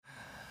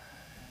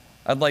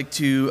I'd like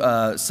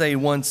to say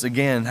once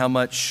again how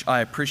much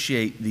I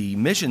appreciate the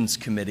missions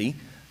committee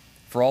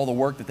for all the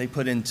work that they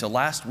put into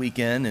last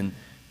weekend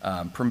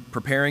and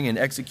preparing and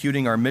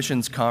executing our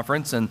missions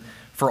conference, and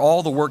for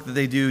all the work that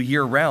they do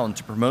year-round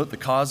to promote the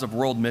cause of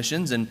world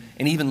missions and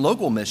even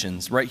local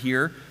missions right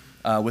here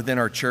within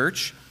our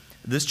church.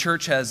 This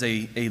church has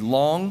a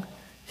long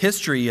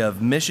history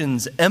of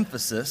missions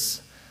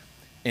emphasis,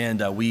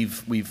 and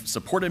we've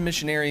supported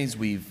missionaries,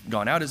 we've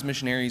gone out as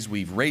missionaries,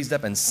 we've raised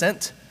up and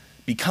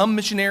become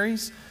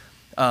missionaries.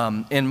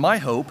 And my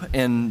hope,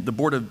 and the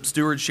Board of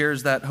Stewards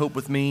shares that hope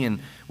with me, and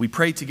we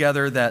pray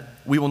together that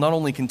we will not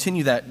only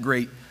continue that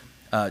great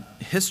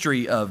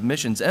history of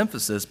missions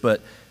emphasis,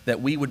 but that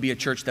we would be a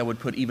church that would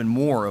put even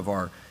more of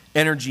our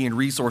energy and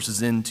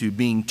resources into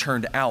being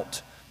turned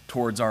out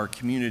towards our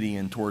community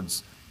and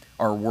towards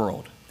our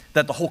world.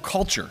 That the whole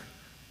culture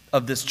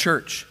of this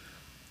church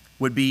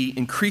would be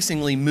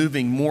increasingly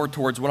moving more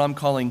towards what I'm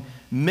calling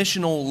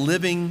missional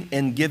living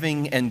and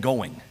giving and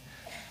going.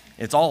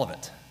 It's all of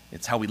it.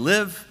 It's how we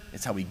live,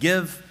 it's how we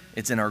give,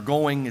 it's in our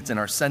going, it's in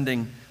our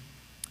sending.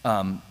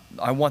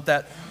 I want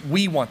that,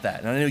 we want that,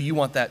 and I know you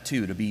want that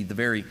too, to be the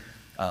very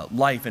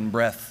life and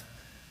breath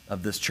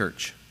of this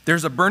church.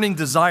 There's a burning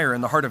desire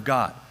in the heart of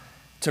God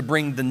to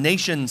bring the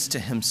nations to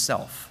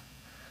Himself.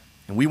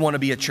 And we want to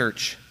be a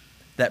church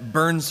that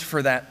burns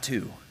for that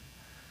too.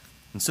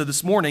 And so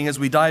this morning, as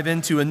we dive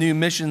into a new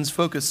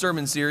missions-focused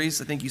sermon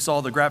series, I think you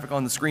saw the graphic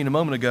on the screen a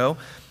moment ago,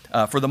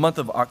 for the month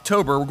of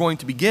October, we're going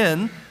to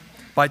begin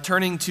by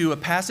turning to a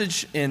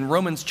passage in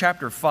Romans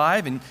chapter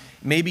 5, and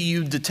maybe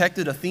you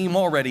detected a theme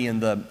already in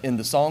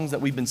the songs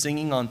that we've been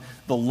singing on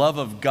the love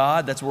of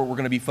God. That's what we're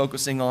going to be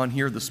focusing on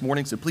here this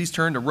morning. So please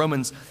turn to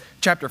Romans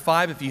chapter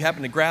 5. If you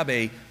happen to grab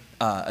a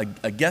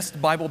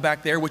guest Bible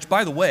back there, which,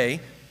 by the way,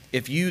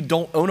 if you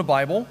don't own a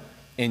Bible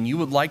and you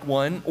would like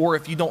one, or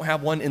if you don't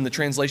have one in the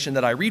translation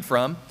that I read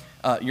from,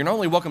 you're not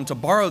only welcome to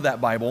borrow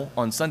that Bible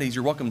on Sundays,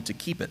 you're welcome to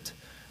keep it.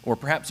 Or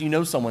perhaps you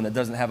know someone that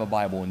doesn't have a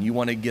Bible and you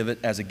want to give it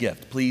as a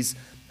gift. Please,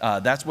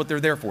 that's what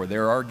they're there for.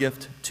 They're our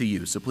gift to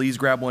you. So please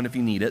grab one if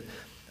you need it.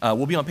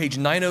 We'll be on page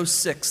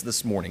 906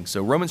 this morning.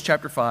 So Romans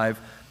chapter 5,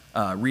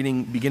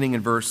 reading beginning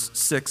in verse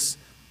 6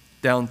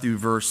 down through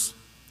verse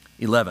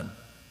 11.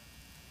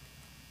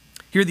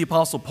 Hear the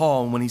Apostle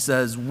Paul when he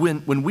says,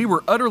 When we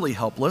were utterly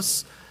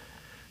helpless,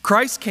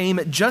 Christ came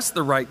at just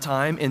the right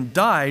time and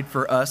died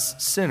for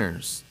us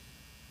sinners.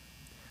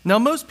 Now,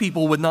 most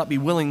people would not be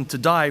willing to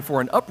die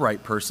for an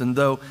upright person,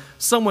 though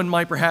someone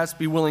might perhaps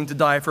be willing to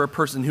die for a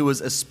person who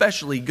was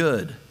especially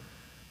good.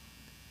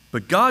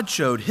 But God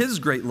showed His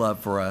great love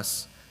for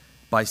us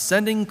by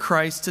sending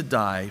Christ to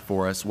die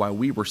for us while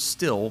we were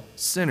still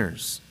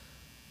sinners.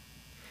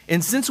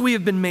 And since we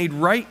have been made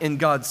right in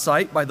God's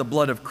sight by the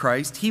blood of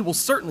Christ, He will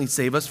certainly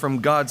save us from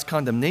God's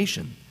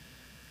condemnation.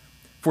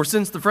 For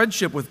since the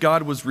friendship with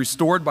God was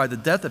restored by the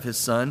death of His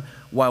Son,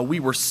 while we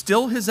were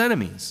still His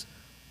enemies,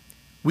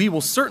 we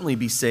will certainly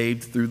be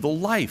saved through the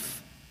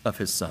life of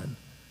His Son.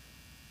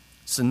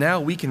 So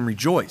now we can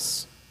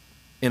rejoice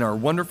in our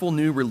wonderful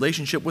new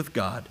relationship with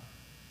God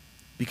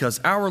because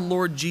our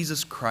Lord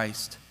Jesus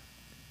Christ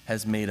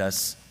has made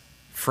us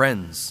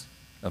friends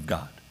of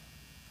God.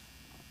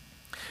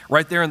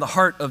 Right there in the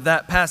heart of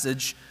that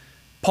passage,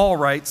 Paul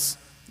writes,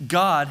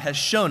 God has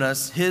shown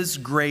us His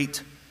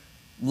great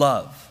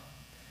love.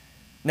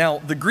 Now,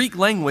 the Greek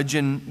language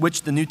in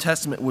which the New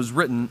Testament was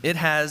written, it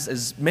has,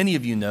 as many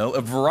of you know,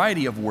 a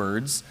variety of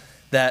words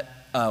that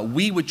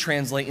we would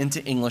translate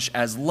into English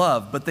as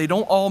love, but they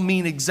don't all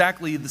mean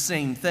exactly the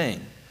same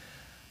thing.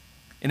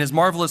 In his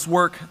marvelous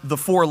work, The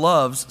Four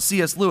Loves,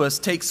 C.S. Lewis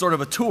takes sort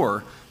of a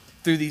tour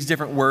through these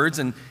different words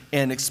and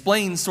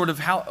explains sort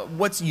of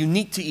what's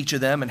unique to each of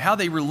them and how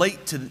they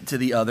relate to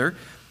the other.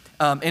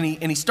 And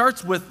he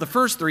starts with the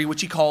first three,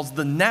 which he calls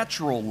the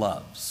natural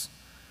loves.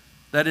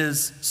 That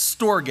is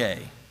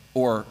storge,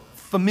 or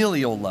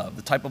familial love,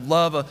 the type of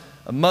love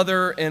a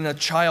mother and a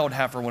child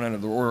have for one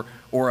another,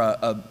 or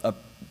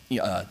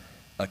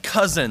a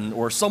cousin,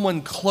 or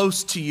someone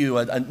close to you,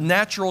 a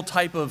natural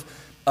type of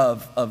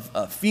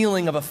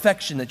feeling of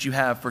affection that you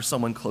have for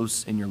someone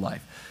close in your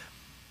life.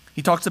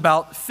 He talks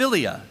about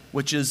philia,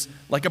 which is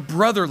like a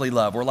brotherly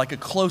love or like a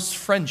close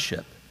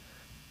friendship.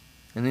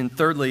 And then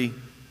thirdly,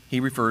 he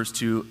refers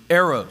to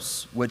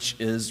eros, which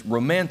is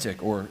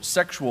romantic or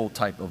sexual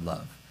type of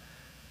love.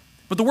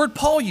 But the word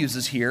Paul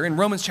uses here in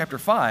Romans chapter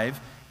 5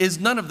 is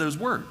none of those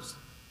words.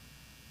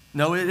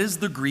 No, it is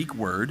the Greek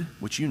word,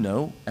 which you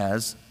know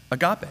as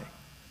agape,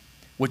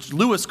 which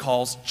Lewis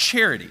calls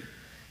charity.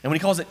 And when he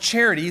calls it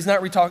charity, he's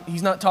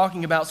not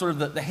talking about sort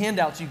of the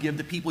handouts you give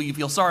to people you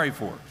feel sorry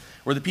for,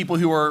 or the people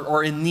who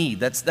are in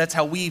need. That's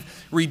how we've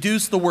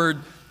reduced the word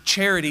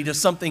charity to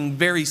something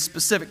very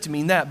specific to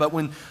mean that. But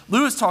when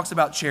Lewis talks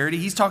about charity,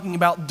 he's talking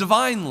about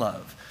divine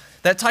love.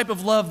 That type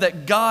of love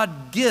that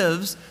God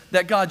gives,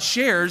 that God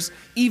shares,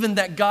 even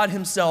that God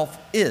Himself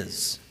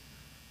is.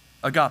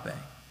 Agape.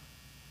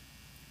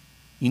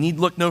 You need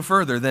look no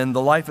further than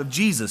the life of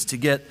Jesus to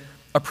get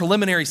a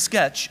preliminary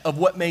sketch of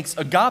what makes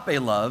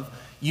agape love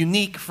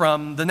unique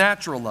from the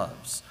natural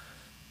loves.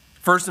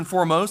 First and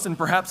foremost, and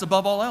perhaps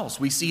above all else,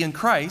 we see in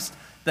Christ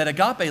that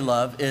agape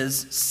love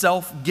is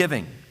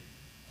self-giving.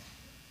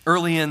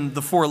 Early in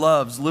the Four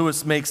Loves,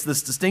 Lewis makes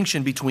this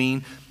distinction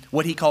between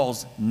what he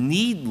calls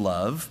need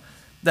love,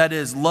 that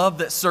is, love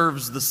that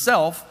serves the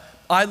self.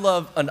 I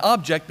love an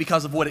object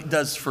because of what it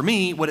does for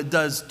me, what it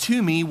does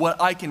to me, what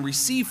I can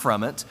receive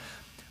from it,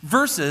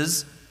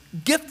 versus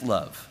gift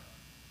love,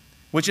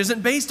 which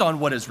isn't based on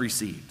what is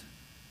received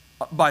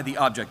by the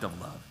object of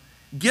love.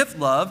 Gift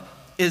love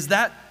is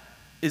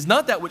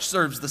not that which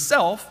serves the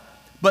self,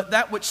 but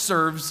that which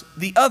serves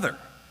the other.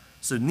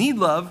 So need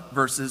love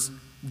versus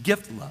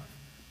gift love.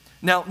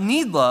 Now,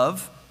 need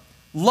love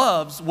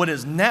loves what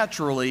is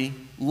naturally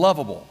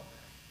lovable.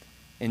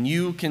 And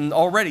you're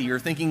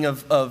thinking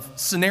of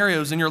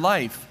scenarios in your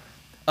life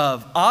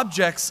of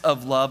objects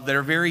of love that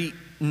are very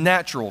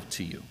natural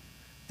to you.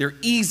 They're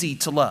easy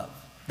to love.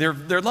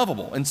 They're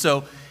lovable. And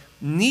so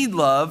need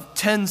love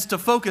tends to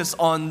focus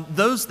on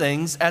those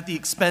things at the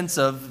expense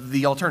of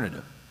the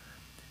alternative.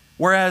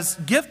 Whereas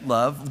gift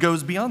love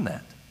goes beyond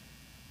that.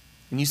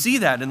 And you see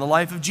that in the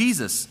life of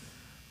Jesus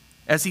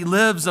as he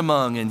lives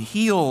among and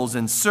heals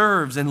and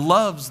serves and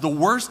loves the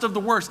worst of the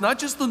worst, not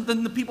just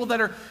the people that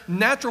are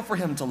natural for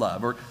him to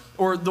love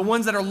or the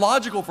ones that are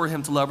logical for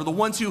him to love or the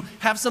ones who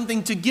have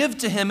something to give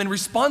to him in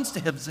response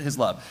to his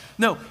love.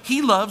 No,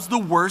 he loves the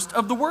worst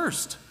of the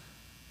worst.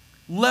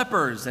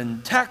 Lepers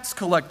and tax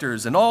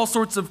collectors and all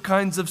sorts of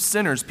kinds of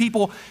sinners,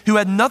 people who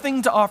had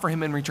nothing to offer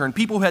him in return,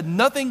 people who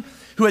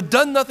had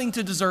done nothing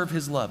to deserve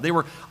his love. They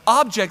were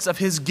objects of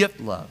his gift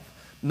love,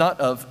 not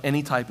of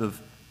any type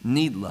of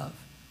need love.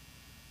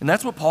 And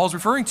that's what Paul's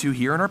referring to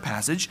here in our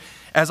passage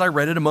as I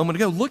read it a moment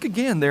ago. Look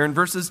again there in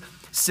verses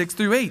 6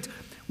 through 8.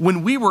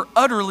 When we were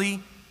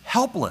utterly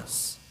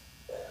helpless.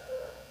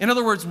 In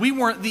other words, we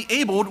weren't the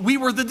abled, we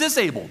were the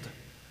disabled.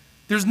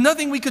 There's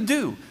nothing we could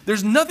do.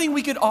 There's nothing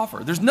we could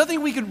offer. There's nothing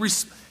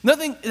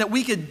that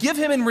we could give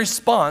him in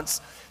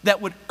response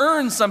that would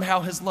earn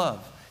somehow his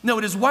love. No,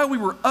 it is while we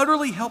were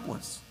utterly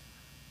helpless,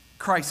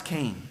 Christ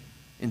came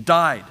and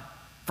died.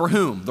 For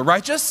whom? The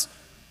righteous?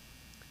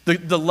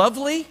 The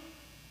lovely?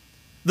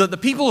 The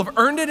people who have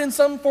earned it in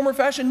some form or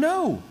fashion?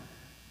 No.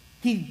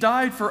 He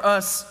died for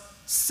us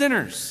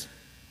sinners.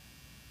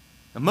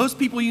 And most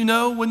people you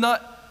know would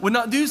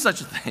not do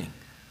such a thing.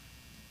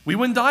 We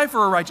wouldn't die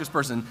for a righteous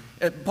person.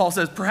 Paul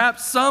says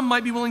perhaps some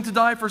might be willing to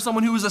die for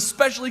someone who is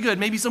especially good,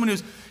 maybe someone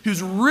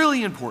who's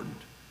really important,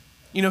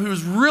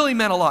 who's really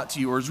meant a lot to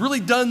you or has really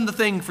done the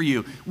thing for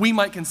you. We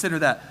might consider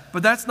that.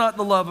 But that's not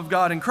the love of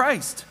God in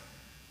Christ.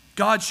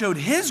 God showed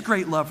his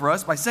great love for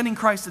us by sending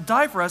Christ to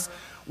die for us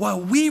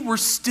while we were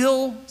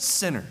still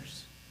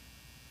sinners.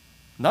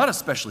 Not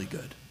especially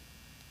good,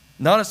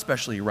 not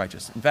especially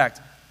righteous. In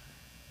fact,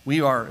 we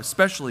are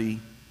especially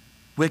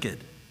wicked.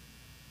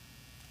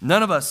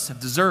 None of us have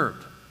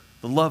deserved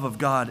the love of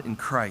God in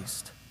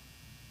Christ.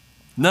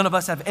 None of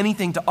us have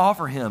anything to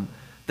offer him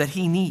that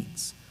he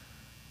needs.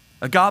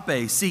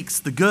 Agape seeks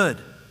the good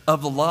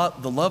of the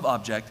love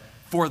object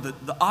for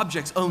the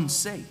object's own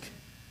sake.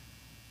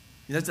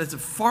 That's a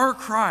far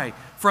cry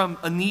from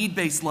a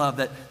need-based love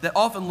that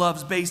often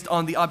loves based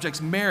on the object's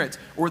merit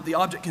or what the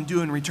object can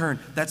do in return.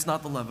 That's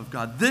not the love of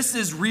God. This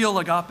is real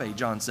agape,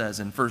 John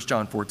says in 1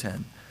 John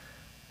 4:10.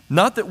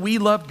 Not that we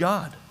loved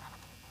God,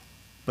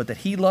 but that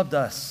he loved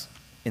us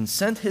and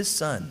sent his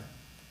Son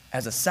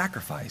as a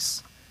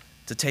sacrifice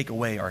to take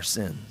away our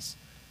sins.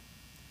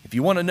 If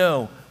you want to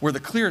know where the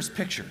clearest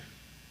picture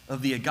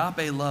of the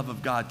agape love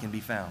of God can be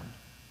found,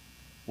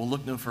 we'll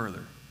look no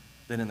further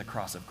than in the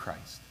cross of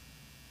Christ,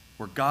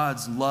 where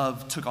God's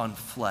love took on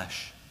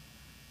flesh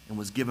and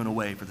was given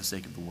away for the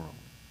sake of the world.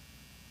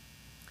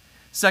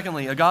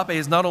 Secondly, agape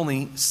is not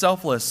only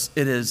selfless,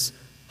 it is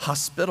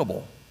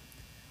hospitable.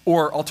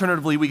 Or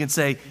alternatively, we can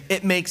say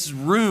it makes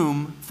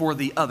room for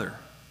the other.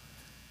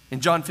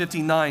 In John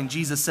 15:9,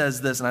 Jesus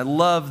says this, and I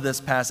love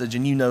this passage,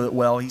 and you know it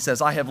well. He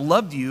says, I have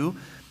loved you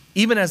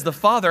even as the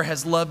Father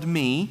has loved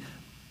me.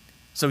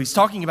 So he's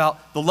talking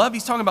about the love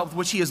he's talking about with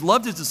which he has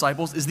loved his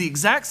disciples is the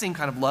exact same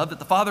kind of love that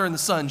the Father and the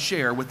Son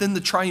share within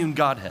the triune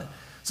Godhead.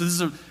 So this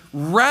is a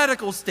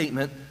radical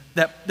statement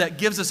that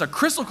gives us a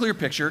crystal clear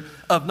picture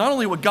of not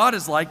only what God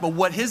is like, but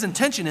what his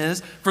intention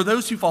is for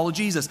those who follow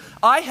Jesus.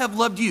 I have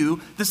loved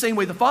you the same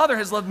way the Father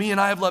has loved me and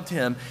I have loved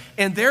him.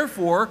 And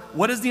therefore,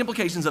 what is the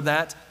implications of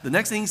that? The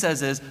next thing he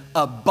says is,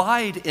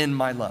 abide in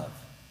my love.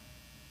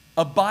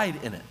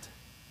 Abide in it.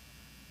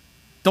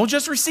 Don't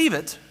just receive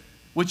it,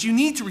 which you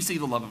need to receive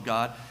the love of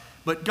God,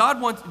 but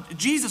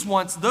Jesus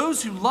wants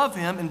those who love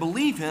him and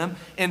believe him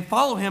and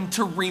follow him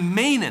to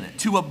remain in it,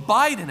 to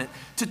abide in it,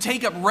 to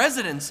take up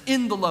residence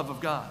in the love of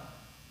God.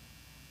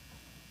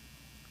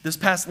 This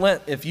past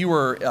Lent, if you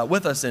were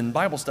with us in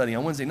Bible study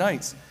on Wednesday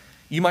nights,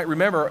 you might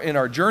remember in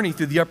our journey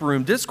through the Upper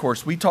Room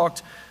Discourse, we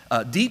talked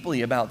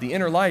deeply about the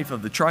inner life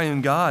of the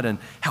triune God and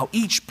how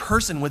each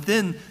person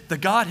within the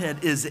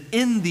Godhead is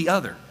in the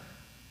other.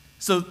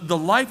 So the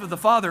life of the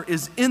Father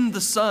is in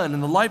the Son,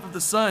 and the life of the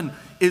Son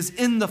is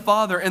in the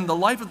Father, and the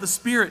life of the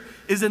Spirit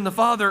is in the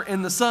Father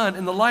and the Son,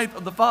 and the life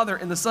of the Father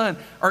and the Son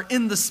are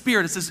in the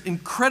Spirit. It's this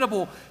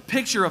incredible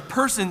picture of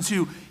persons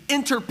who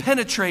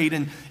interpenetrate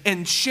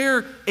and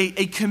share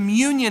a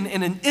communion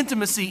and an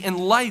intimacy in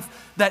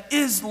life that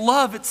is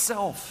love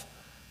itself.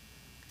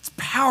 It's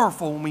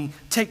powerful when we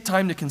take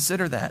time to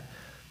consider that.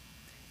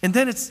 And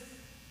then it's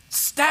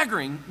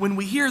staggering when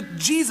we hear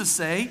Jesus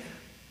say,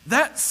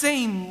 that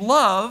same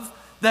love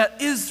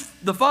that is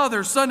the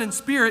Father, Son, and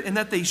Spirit, and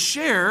that they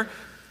share,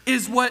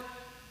 is what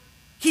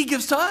he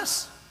gives to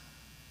us.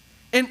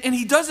 And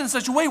he does it in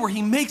such a way where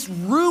he makes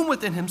room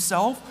within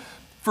himself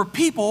for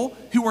people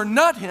who are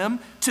not him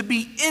to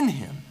be in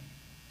him.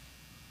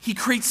 He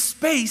creates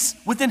space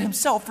within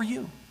himself for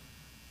you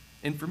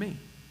and for me.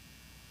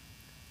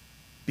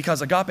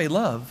 Because agape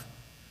love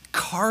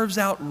carves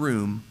out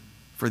room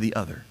for the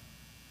other.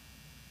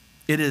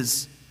 It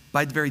is,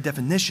 by the very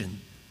definition,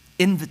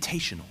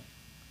 invitational.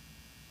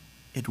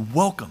 It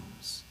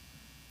welcomes.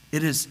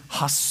 It is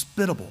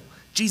hospitable.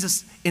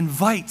 Jesus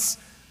invites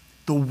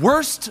the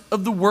worst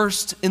of the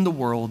worst in the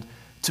world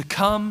to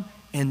come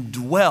and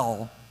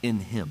dwell in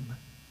him.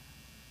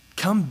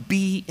 Come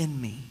be in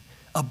me.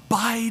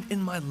 Abide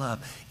in my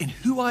love, in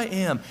who I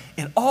am,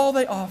 in all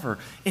they offer,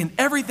 in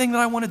everything that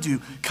I want to do.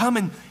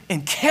 Come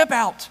and camp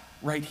out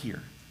right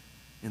here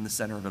in the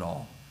center of it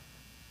all.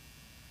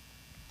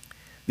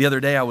 The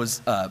other day I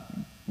was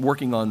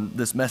working on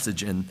this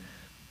message, and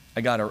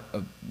I got a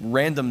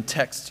random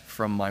text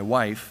from my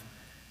wife,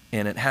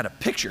 and it had a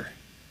picture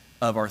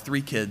of our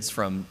 3 kids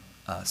from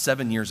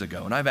 7 years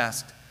ago. And I've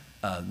asked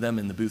them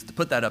in the booth to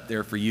put that up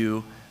there for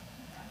you.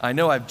 I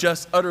know I've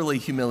just utterly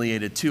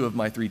humiliated 2 of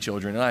my 3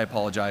 children, and I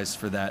apologize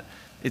for that.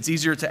 It's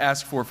easier to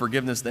ask for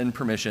forgiveness than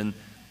permission.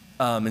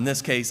 In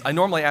this case, I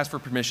normally ask for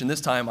permission.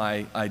 This time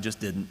I just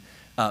didn't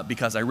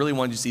because I really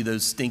wanted to see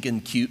those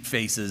stinking cute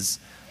faces.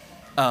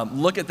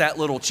 Look at that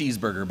little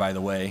cheeseburger, by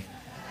the way.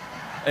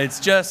 It's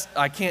just,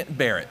 I can't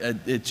bear it.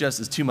 It just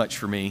is too much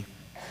for me.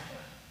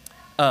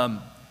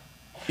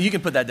 You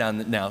can put that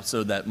down now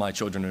so that my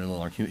children are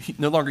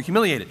no longer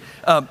humiliated.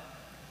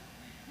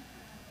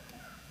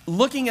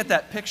 Looking at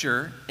that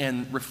picture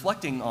and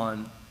reflecting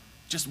on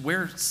just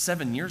where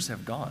 7 years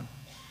have gone,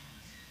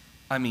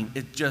 I mean,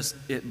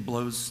 it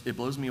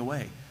blows me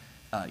away.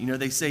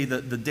 They say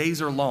that the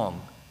days are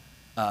long,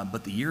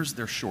 but the years,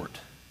 they're short.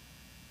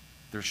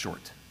 They're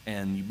short.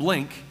 And you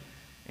blink,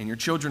 and your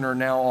children are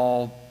now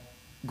all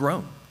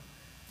grown.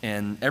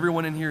 And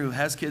everyone in here who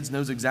has kids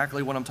knows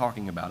exactly what I'm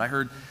talking about. I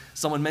heard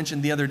someone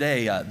mention the other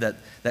day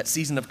that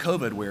season of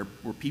COVID where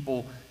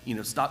people,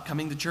 stopped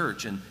coming to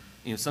church. And,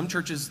 some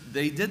churches,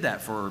 they did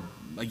that for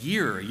a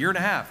year and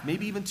a half,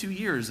 maybe even 2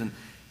 years.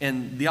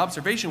 And the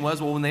observation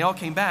was, well, when they all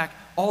came back,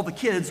 all the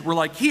kids were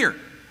like here.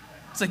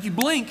 It's like you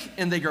blink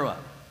and they grow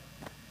up.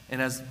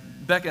 And as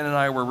Becca and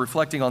I were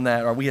reflecting on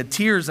that, we had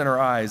tears in our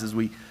eyes as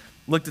we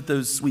looked at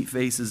those sweet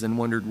faces and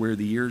wondered where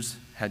the years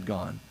had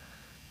gone.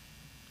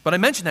 But I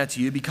mention that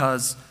to you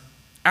because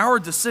our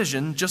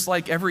decision, just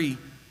like every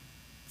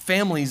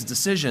family's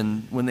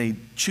decision when they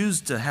choose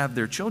to have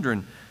their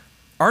children,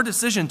 our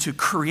decision to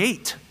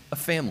create a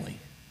family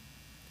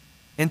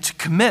and to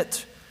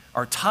commit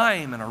our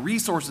time and our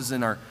resources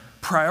and our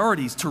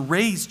priorities to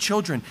raise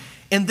children,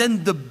 and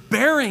then the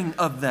bearing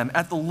of them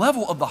at the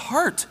level of the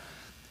heart,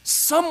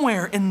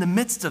 somewhere in the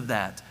midst of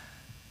that,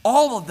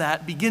 all of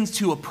that begins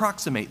to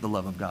approximate the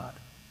love of God.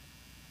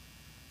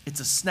 It's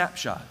a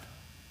snapshot.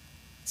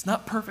 It's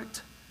not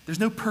perfect. There's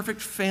no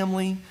perfect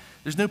family.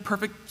 There's no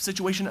perfect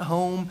situation at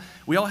home.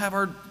 We all have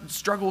our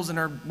struggles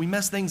and we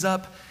mess things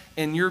up.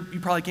 And you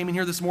probably came in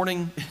here this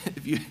morning,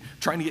 if you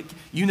trying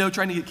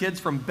to get kids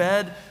from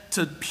bed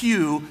to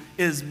pew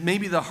is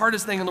maybe the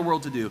hardest thing in the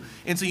world to do.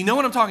 And so you know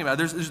what I'm talking about.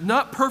 There's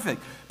not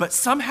perfect, but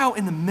somehow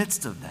in the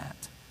midst of that,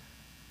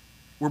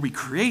 where we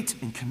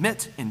create and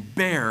commit and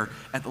bear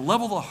at the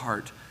level of the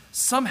heart,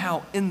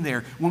 somehow in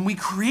there, when we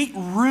create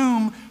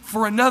room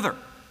for another.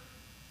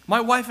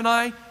 My wife and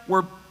I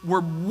were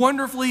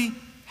wonderfully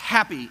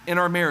happy in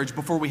our marriage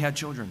before we had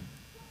children.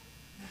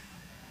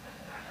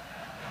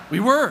 We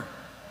were.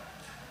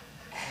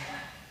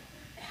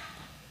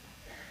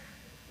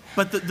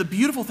 But the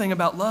beautiful thing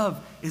about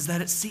love is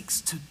that it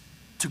seeks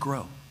to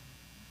grow.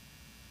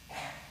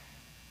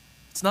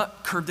 It's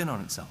not curved in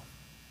on itself.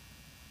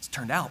 It's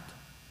turned out.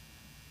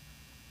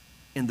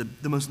 In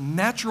the most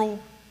natural,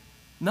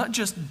 not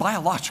just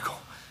biological,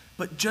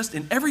 but just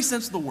in every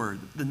sense of the word,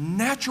 the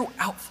natural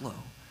outflow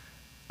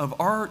of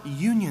our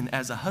union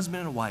as a husband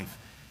and a wife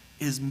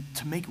is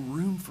to make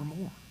room for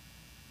more.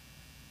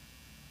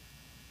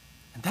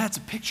 And that's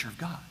a picture of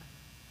God,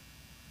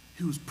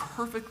 who is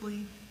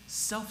perfectly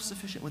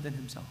self-sufficient within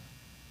himself.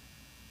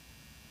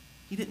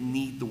 He didn't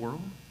need the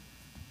world.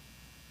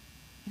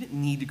 He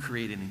didn't need to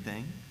create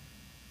anything.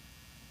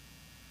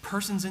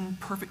 Persons in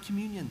perfect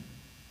communion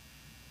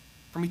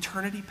from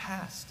eternity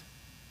past.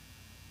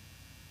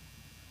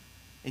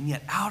 And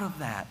yet out of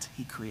that,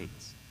 he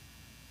creates.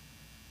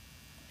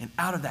 And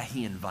out of that,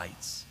 he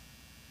invites.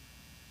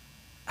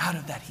 out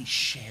of that he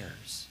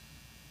shares.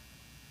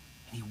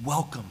 And he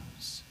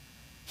welcomes.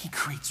 He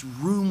creates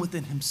room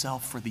within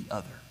himself for the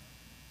other.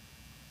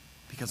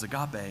 Because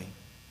agape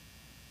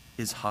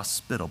is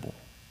hospitable.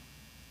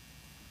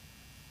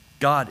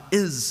 God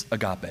is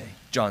agape,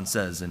 John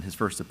says in his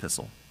first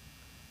epistle.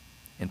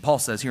 And Paul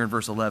says here in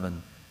verse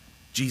 11,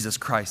 Jesus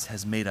Christ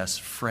has made us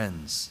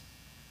friends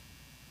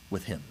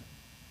with him.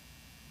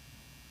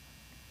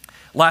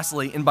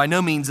 Lastly, and by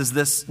no means is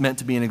this meant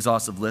to be an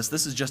exhaustive list,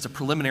 this is just a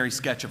preliminary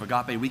sketch of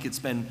agape. We could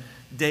spend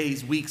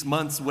days, weeks,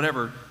 months,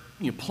 whatever,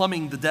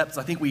 plumbing the depths.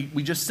 I think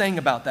we just sang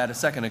about that a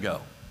second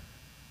ago.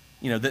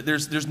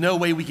 There's no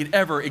way we could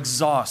ever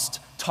exhaust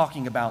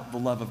talking about the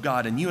love of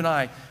God. And you and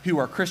I, who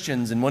are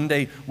Christians, and one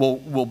day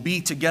will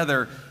be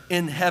together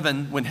in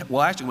heaven, when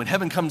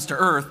heaven comes to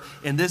earth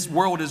and this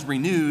world is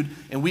renewed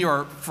and we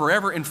are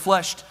forever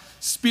enfleshed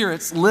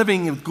spirits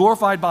living in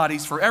glorified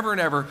bodies forever and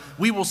ever,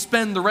 we will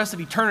spend the rest of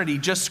eternity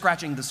just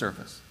scratching the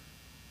surface.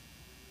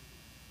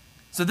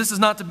 So this is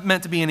not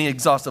meant to be any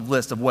exhaustive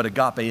list of what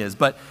agape is.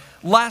 But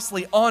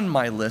lastly, on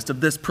my list of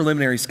this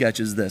preliminary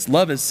sketch is this.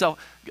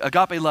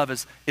 Agape love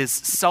is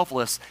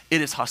selfless,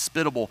 it is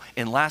hospitable,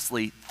 and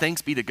lastly,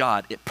 thanks be to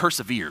God, it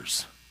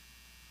perseveres.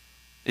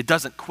 It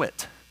doesn't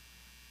quit,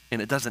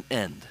 and it doesn't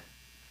end.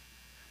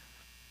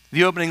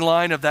 The opening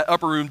line of that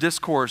upper room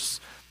discourse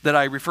that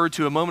I referred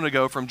to a moment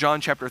ago from John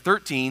chapter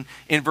 13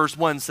 in verse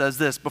 1 says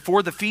this: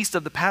 before the feast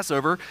of the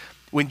Passover,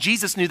 when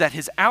Jesus knew that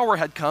his hour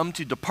had come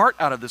to depart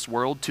out of this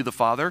world to the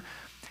Father,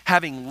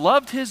 having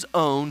loved his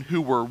own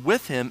who were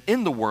with him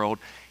in the world,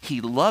 he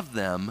loved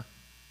them,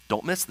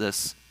 don't miss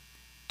this,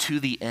 to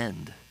the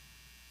end.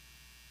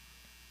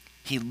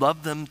 He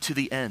loved them to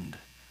the end.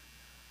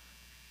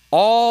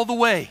 All the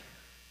way,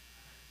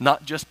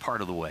 not just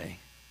part of the way.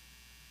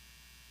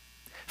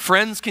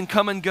 Friends can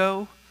come and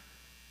go.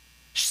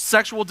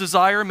 Sexual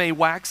desire may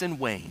wax and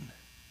wane.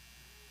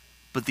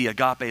 But the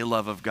agape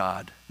love of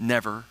God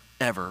never,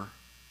 ever,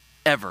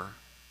 ever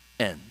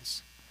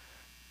ends.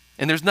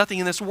 And there's nothing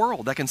in this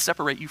world that can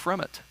separate you from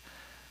it.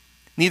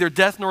 Neither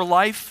death nor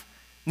life,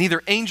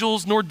 neither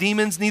angels nor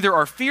demons, neither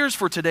our fears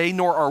for today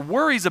nor our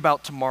worries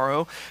about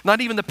tomorrow, not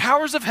even the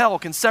powers of hell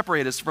can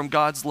separate us from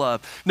God's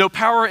love. No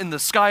power in the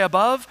sky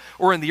above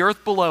or in the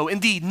earth below.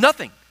 Indeed,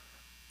 nothing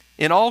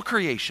in all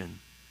creation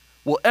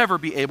will ever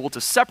be able to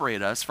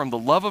separate us from the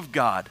love of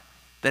God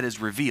that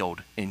is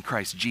revealed in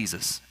Christ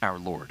Jesus our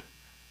Lord.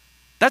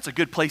 That's a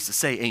good place to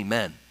say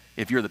amen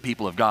if you're the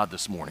people of God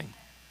this morning.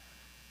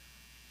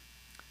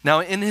 Now,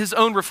 in his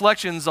own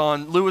reflections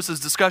on Lewis's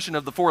discussion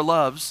of the four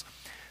loves,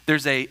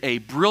 there's a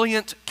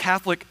brilliant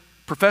Catholic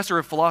professor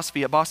of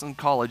philosophy at Boston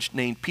College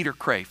named Peter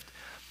Kreeft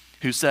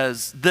who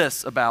says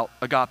this about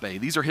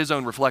agape. These are his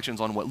own reflections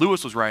on what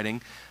Lewis was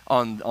writing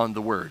on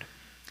the word.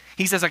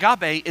 He says,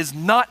 agape is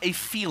not a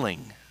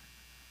feeling.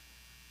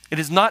 It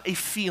is not a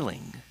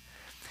feeling.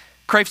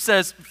 Kreeft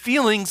says,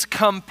 feelings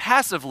come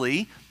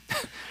passively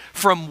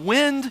from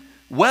wind,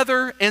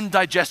 weather, and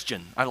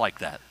digestion. I like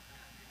that.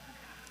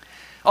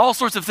 All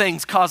sorts of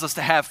things cause us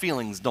to have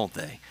feelings, don't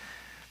they?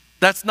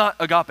 That's not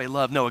agape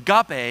love. No,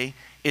 agape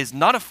is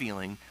not a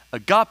feeling.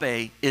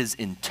 Agape is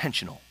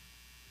intentional.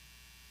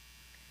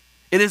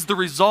 It is the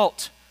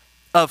result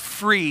of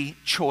free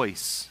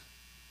choice.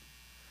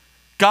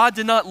 God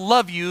did not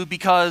love you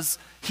because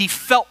he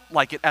felt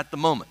like it at the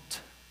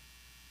moment.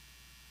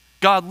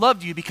 God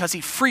loved you because he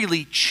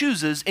freely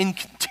chooses and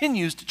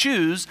continues to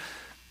choose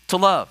to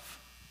love.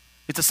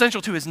 It's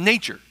essential to his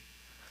nature,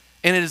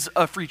 and it is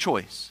a free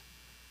choice.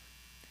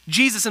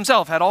 Jesus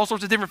himself had all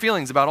sorts of different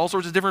feelings about all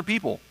sorts of different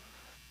people,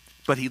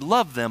 but he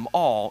loved them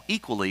all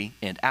equally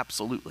and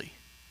absolutely.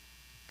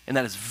 And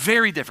that is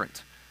very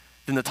different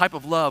than the type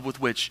of love with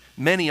which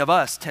many of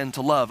us tend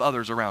to love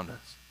others around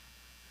us,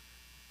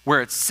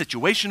 where it's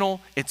situational,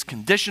 it's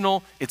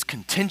conditional, it's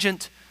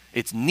contingent,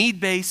 it's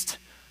need-based.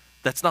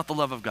 That's not the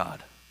love of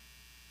God.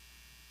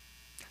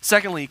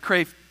 Secondly,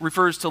 Kreeft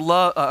refers to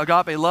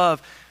agape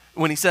love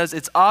when he says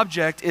its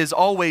object is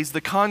always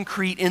the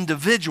concrete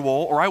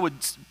individual, or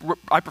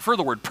I prefer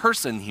the word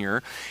person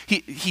here.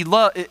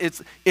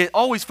 It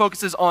always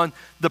focuses on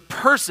the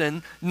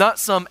person, not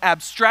some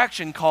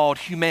abstraction called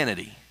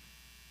humanity.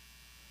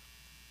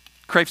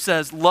 Kreeft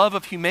says love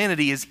of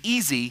humanity is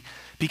easy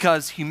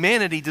because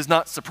humanity does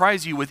not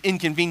surprise you with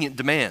inconvenient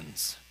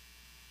demands.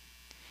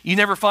 You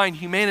never find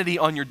humanity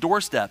on your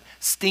doorstep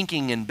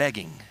stinking and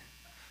begging.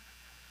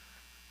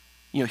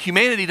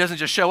 Humanity doesn't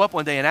just show up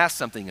one day and ask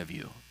something of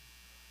you.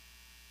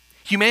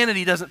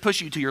 Humanity doesn't push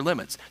you to your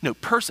limits. No,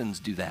 persons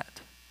do that.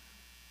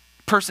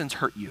 Persons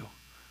hurt you.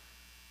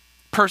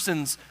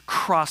 Persons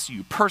cross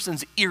you.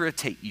 Persons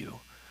irritate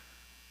you.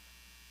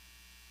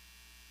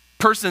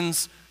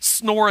 Persons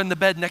snore in the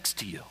bed next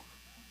to you.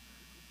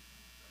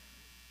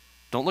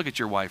 Don't look at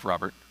your wife,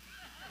 Robert.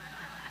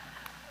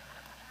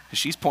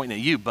 She's pointing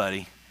at you,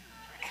 buddy.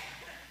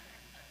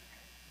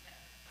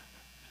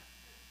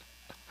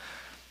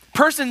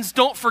 Persons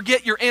don't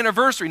forget your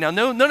anniversary. Now,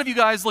 none of you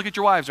guys look at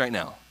your wives right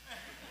now.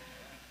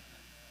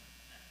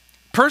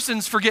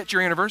 Persons forget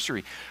your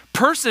anniversary.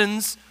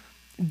 Persons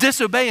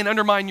disobey and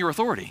undermine your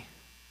authority.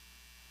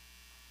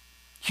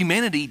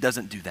 Humanity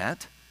doesn't do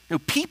that. No,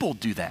 people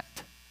do that.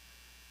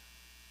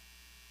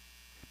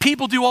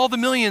 People do all the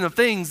million of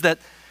things that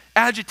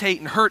agitate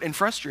and hurt and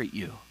frustrate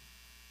you.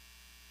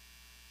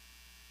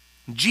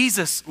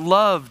 Jesus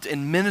loved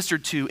and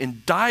ministered to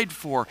and died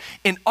for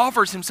and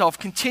offers himself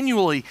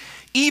continually,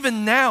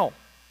 even now,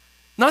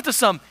 not to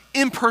some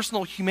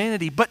impersonal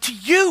humanity, but to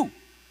you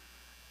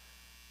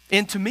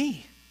and to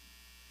me.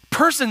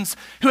 Persons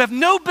who have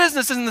no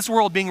business in this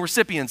world being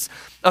recipients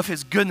of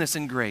his goodness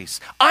and grace.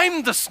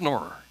 I'm the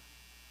snorer.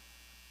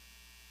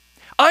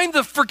 I'm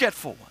the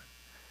forgetful one.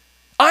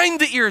 I'm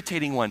the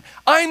irritating one.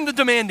 I'm the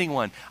demanding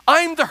one.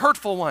 I'm the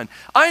hurtful one.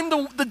 I'm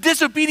the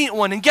disobedient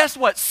one. And guess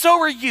what? So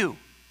are you.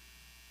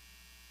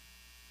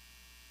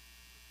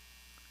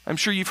 I'm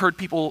sure you've heard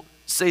people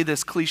say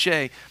this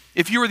cliche.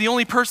 If you were the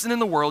only person in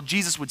the world,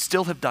 Jesus would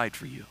still have died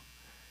for you.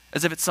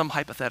 As if it's some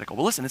hypothetical.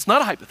 Well, listen, it's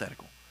not a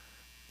hypothetical.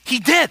 He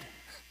did.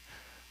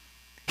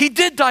 He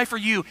did die for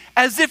you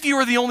as if you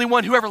were the only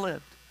one who ever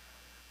lived.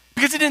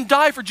 Because he didn't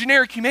die for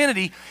generic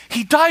humanity.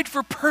 He died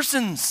for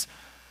persons.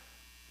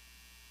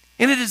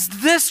 And it is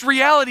this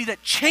reality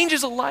that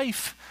changes a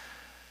life.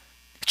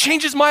 It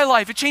changes my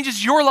life. It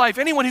changes your life.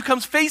 Anyone who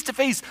comes face to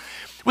face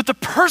with the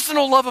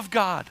personal love of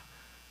God.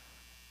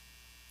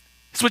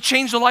 It's what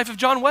changed the life of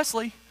John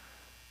Wesley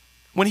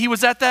when he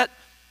was at that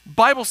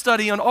Bible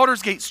study on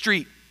Aldersgate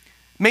Street,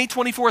 May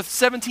 24th,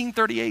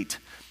 1738,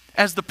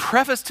 as the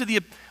preface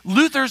to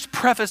Luther's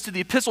preface to the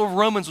Epistle of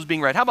Romans was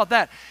being read. How about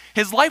that?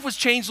 His life was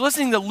changed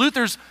listening to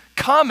Luther's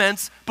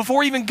comments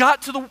before he even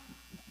got to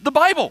the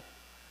Bible.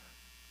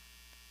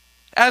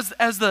 As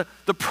the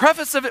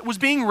preface of it was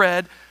being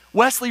read,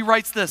 Wesley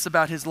writes this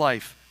about his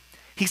life.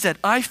 He said,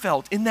 I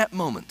felt in that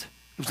moment,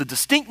 it was a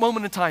distinct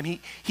moment in time,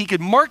 he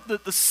could mark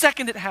the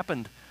second it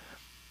happened.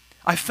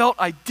 I felt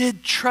I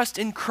did trust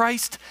in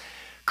Christ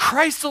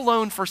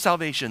alone for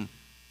salvation.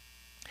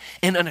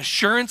 And an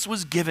assurance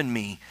was given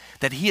me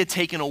that he had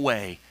taken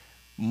away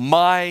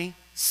my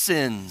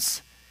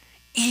sins,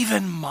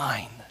 even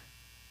mine,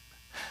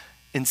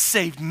 and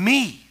saved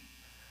me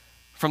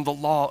from the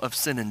law of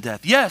sin and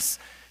death. Yes,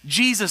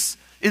 Jesus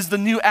is the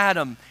new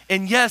Adam.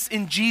 And yes,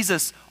 in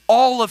Jesus,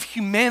 all of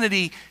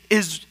humanity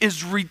is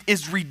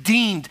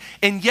redeemed.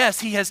 And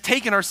yes, he has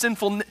taken our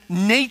sinful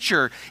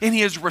nature and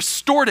he has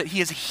restored it. He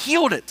has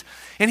healed it.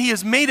 And he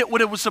has made it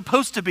what it was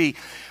supposed to be.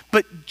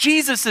 But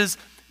Jesus'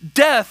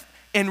 death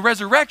and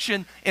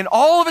resurrection and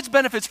all of its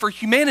benefits for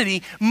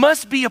humanity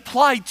must be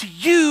applied to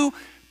you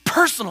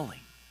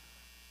personally.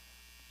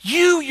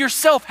 You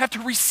yourself have to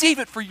receive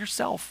it for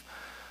yourself.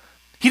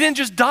 He didn't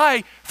just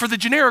die for the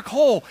generic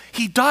whole.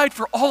 He died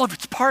for all of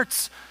its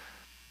parts.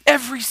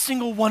 Every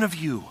single one of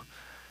you.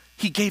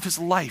 He gave his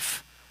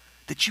life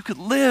that you could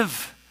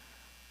live.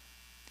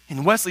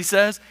 And Wesley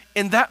says,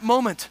 in that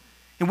moment,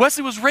 and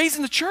Wesley was raised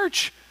in the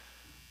church.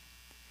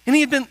 And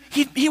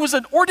he was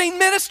an ordained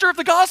minister of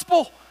the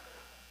gospel.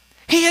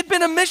 He had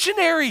been a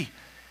missionary.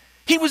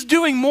 He was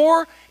doing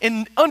more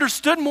and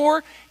understood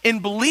more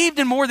and believed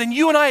in more than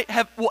you and I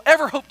will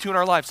ever hope to in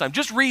our lifetime.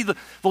 Just read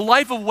the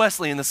life of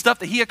Wesley and the stuff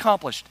that he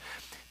accomplished.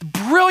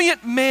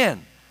 Brilliant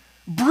man,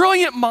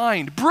 brilliant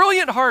mind,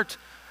 brilliant heart.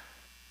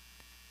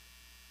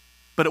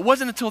 But it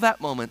wasn't until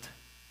that moment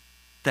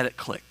that it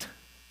clicked.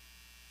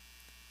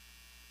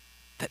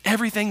 That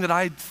everything that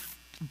I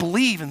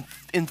believe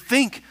and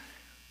think,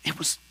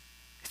 it's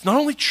not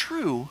only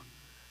true,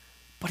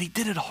 but he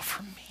did it all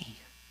for me.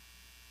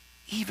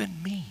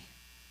 Even me.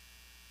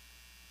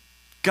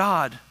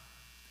 God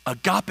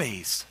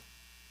agapes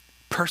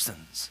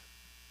persons.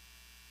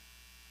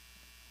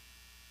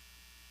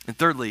 And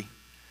thirdly,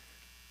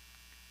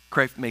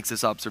 Kraft makes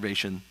this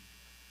observation.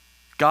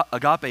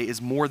 Agape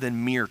is more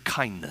than mere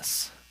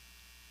kindness.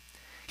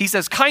 He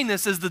says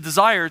kindness is the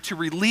desire to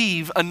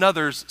relieve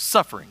another's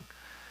suffering.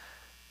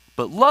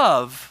 But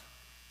love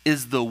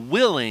is the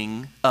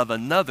willing of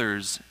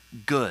another's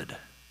good.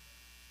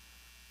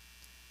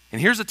 And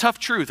here's a tough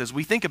truth as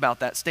we think about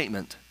that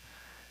statement.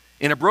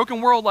 In a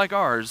broken world like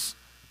ours,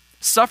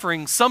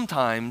 suffering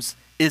sometimes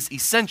is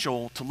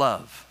essential to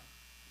love.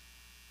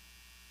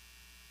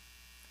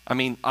 I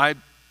mean, I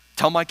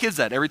tell my kids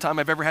that every time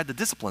I've ever had to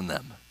discipline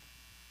them.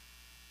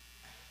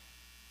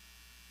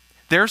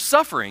 Their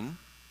suffering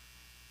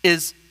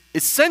is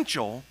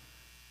essential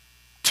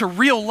to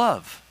real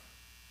love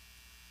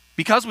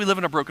because we live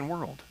in a broken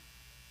world.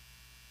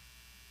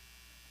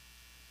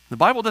 The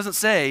Bible doesn't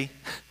say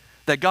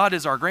that God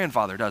is our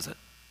grandfather, does it?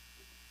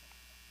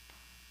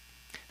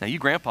 Now, you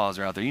grandpas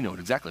are out there, you know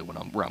exactly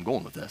where I'm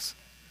going with this.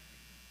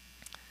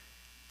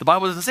 The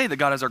Bible doesn't say that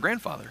God is our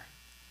grandfather.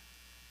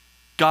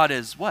 God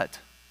is what?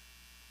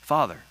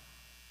 Father.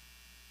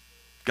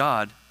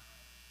 God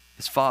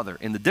is Father,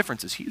 and the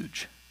difference is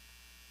huge.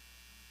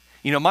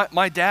 You know,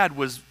 my dad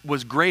was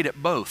great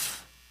at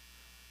both.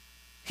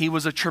 He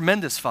was a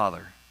tremendous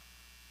father,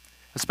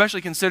 especially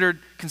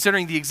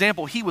considering the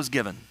example he was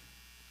given.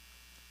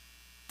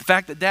 The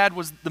fact that dad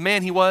was the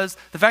man he was,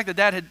 the fact that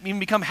dad had even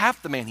become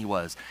half the man he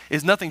was,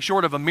 is nothing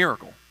short of a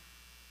miracle.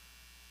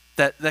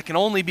 that can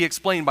only be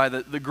explained by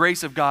the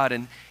grace of God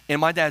and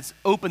my dad's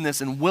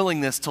openness and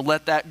willingness to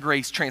let that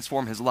grace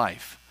transform his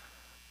life.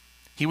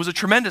 He was a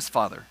tremendous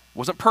father.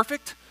 Wasn't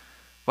perfect,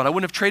 but I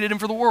wouldn't have traded him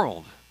for the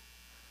world.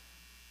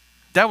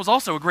 Dad was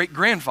also a great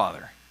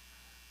grandfather.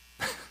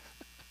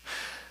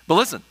 But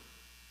listen,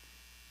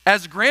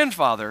 as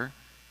grandfather,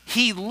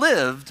 he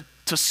lived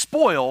to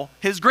spoil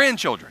his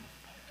grandchildren.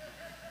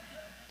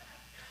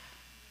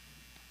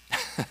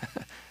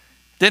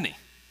 Didn't he?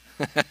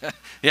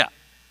 Yeah.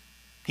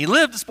 He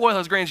lived to spoil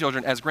his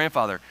grandchildren as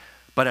grandfather,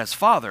 but as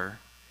father,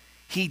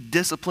 he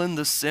disciplined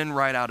the sin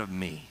right out of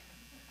me.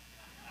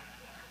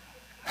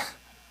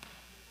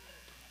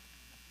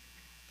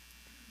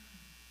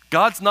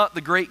 God's not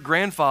the great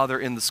grandfather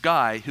in the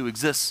sky who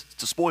exists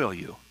to spoil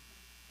you.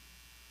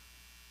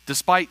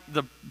 Despite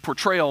the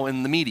portrayal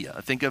in the media.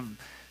 I think of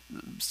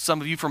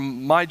some of you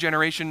from my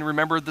generation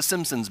remember The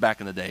Simpsons back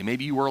in the day.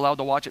 Maybe you were allowed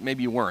to watch it,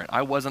 maybe you weren't.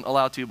 I wasn't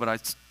allowed to,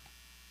 but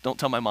don't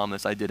tell my mom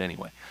this, I did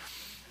anyway.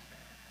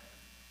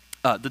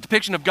 The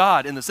depiction of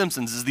God in The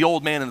Simpsons is the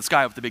old man in the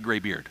sky with the big gray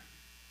beard,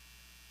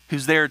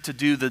 who's there to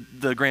do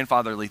the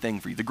grandfatherly thing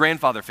for you, the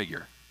grandfather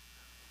figure.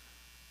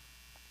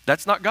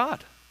 That's not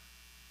God.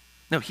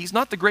 No, he's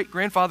not the great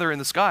grandfather in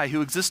the sky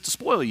who exists to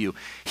spoil you.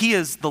 He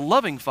is the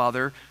loving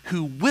father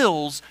who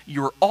wills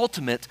your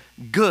ultimate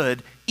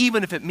good,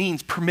 even if it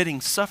means permitting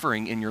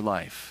suffering in your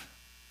life.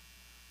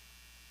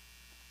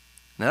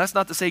 Now, that's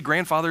not to say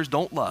grandfathers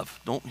don't love.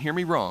 Don't hear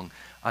me wrong.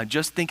 I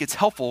just think it's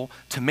helpful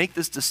to make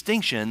this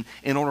distinction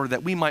in order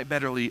that we might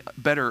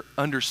better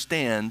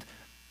understand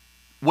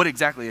what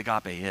exactly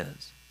agape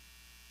is.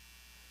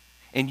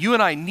 And you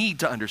and I need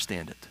to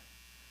understand it.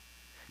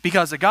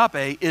 Because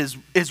agape is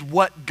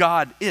what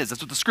God is.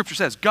 That's what the scripture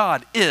says.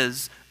 God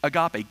is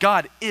agape.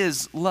 God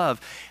is love.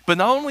 But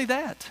not only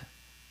that,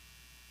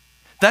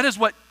 that is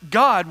what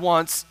God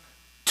wants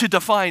to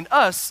define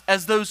us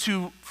as those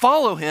who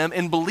follow him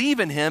and believe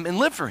in him and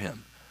live for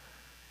him.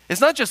 It's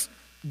not just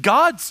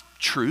God's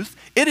truth,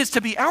 it is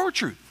to be our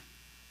truth.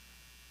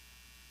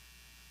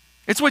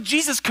 It's what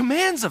Jesus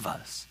commands of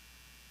us.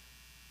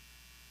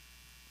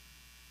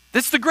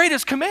 That's the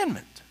greatest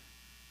commandment.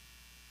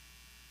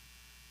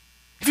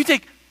 If you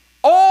take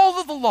all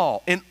of the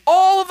law and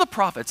all of the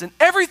prophets and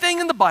everything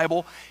in the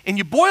Bible and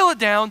you boil it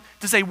down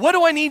to say, what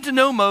do I need to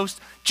know most?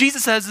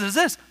 Jesus says it is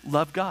this: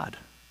 love God.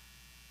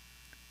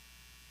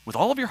 With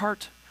all of your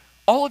heart,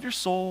 all of your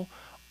soul,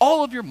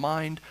 all of your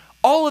mind,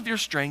 all of your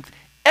strength,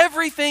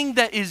 everything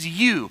that is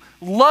you,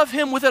 love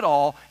him with it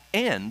all,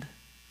 and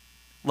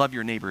love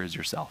your neighbor as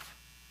yourself.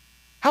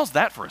 How's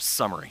that for a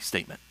summary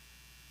statement?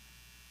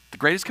 The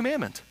greatest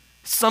commandment.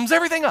 It sums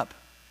everything up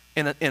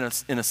in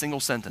a single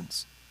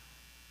sentence.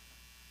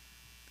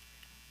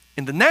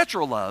 And the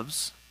natural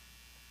loves,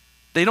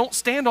 they don't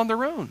stand on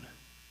their own.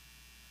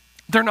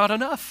 They're not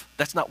enough.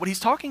 That's not what he's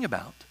talking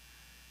about.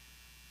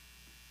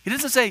 He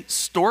doesn't say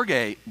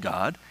storge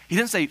God. He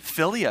didn't say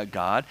philia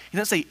God. He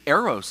didn't say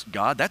eros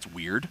God. That's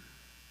weird.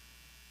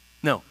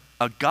 No,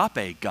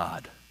 agape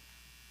God.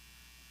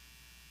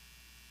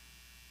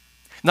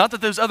 Not that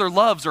those other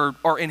loves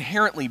are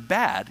inherently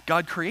bad.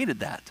 God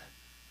created that.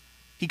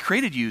 He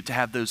created you to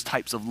have those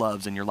types of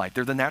loves in your life.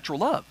 They're the natural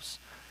loves.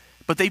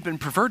 But they've been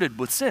perverted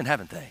with sin,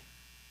 haven't they?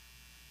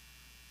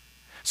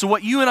 So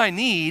what you and I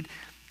need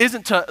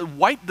isn't to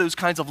wipe those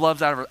kinds of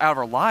loves out of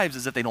our lives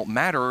as if they don't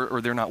matter or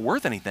they're not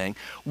worth anything.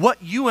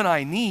 What you and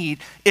I need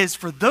is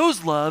for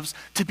those loves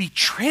to be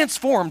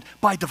transformed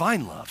by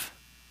divine love.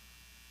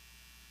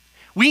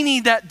 We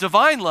need that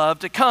divine love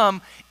to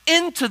come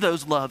into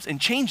those loves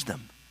and change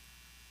them.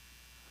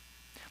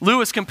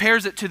 Lewis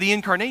compares it to the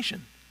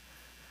incarnation,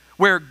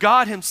 where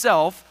God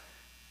himself,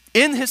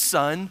 in his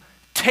Son,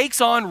 takes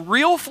on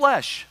real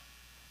flesh.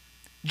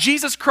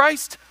 Jesus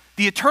Christ,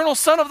 the eternal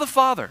Son of the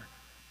Father,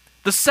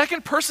 the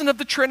second person of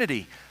the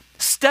Trinity,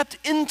 stepped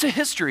into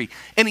history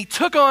and he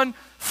took on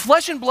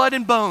flesh and blood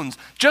and bones,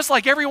 just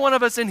like every one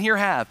of us in here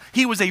have.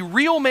 He was a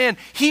real man.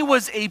 He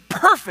was a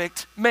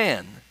perfect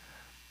man.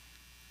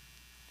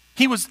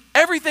 He was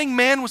everything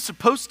man was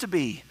supposed to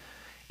be,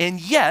 and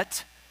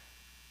yet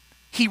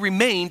he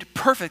remained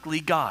perfectly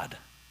God.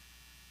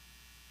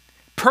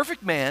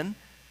 Perfect man,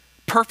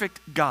 perfect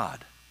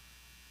God.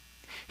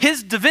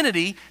 His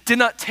divinity did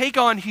not take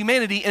on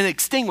humanity and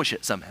extinguish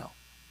it somehow.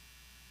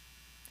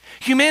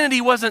 Humanity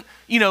wasn't,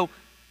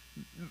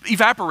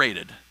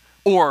 evaporated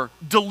or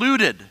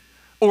diluted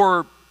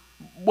or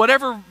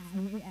whatever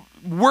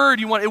word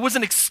you want. It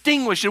wasn't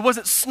extinguished. It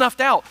wasn't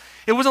snuffed out.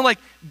 It wasn't like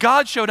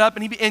God showed up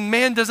and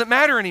man doesn't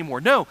matter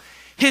anymore. No,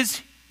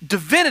 his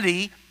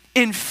divinity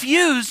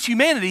infused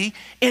humanity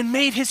and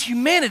made his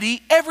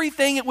humanity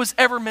everything it was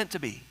ever meant to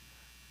be.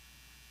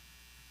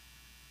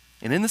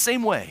 And in the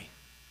same way,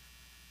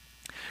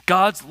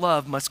 God's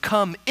love must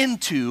come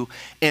into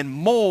and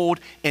mold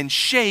and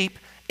shape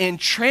and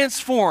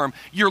transform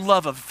your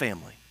love of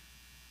family,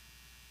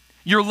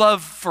 your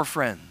love for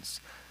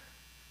friends,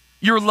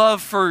 your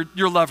love for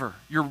your lover,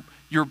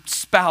 your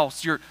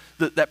spouse,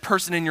 that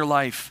person in your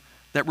life,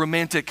 that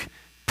romantic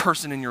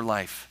person in your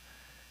life.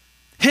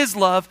 His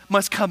love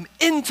must come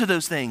into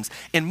those things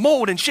and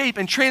mold and shape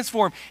and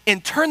transform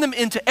and turn them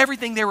into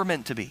everything they were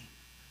meant to be.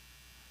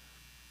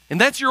 And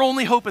that's your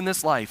only hope in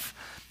this life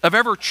of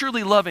ever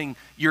truly loving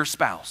your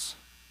spouse.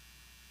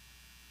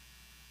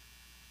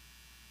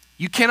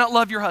 You cannot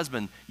love your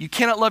husband. You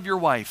cannot love your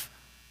wife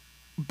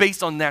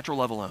based on natural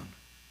love alone.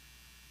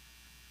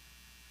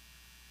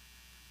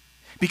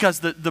 Because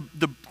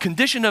the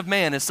condition of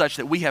man is such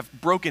that we have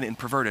broken and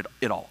perverted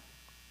it all.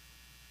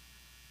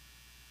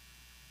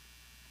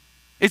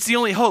 It's the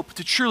only hope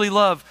to truly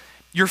love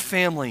your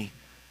family,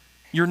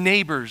 your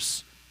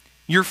neighbors,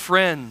 your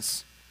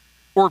friends,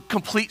 or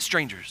complete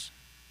strangers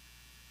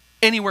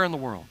anywhere in the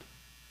world.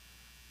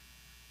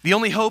 The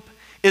only hope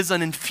is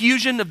an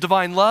infusion of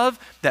divine love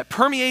that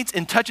permeates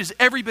and touches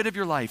every bit of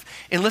your life.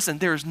 And listen,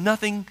 there is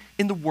nothing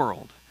in the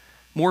world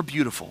more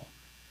beautiful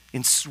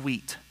and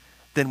sweet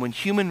than when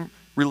human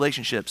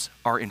relationships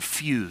are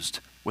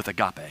infused with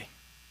agape.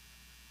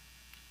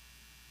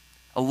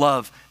 A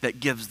love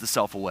that gives the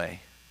self away.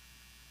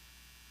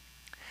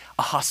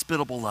 A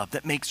hospitable love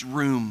that makes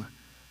room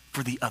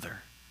for the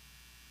other.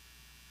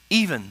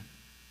 Even,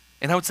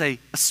 and I would say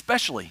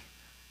especially,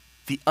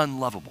 the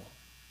unlovable.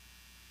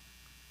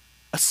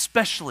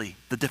 Especially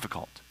the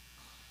difficult,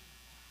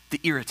 the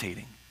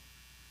irritating.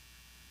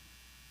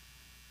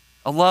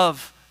 A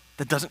love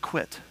that doesn't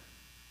quit.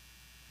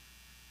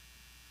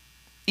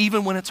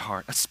 Even when it's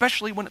hard,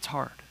 especially when it's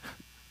hard.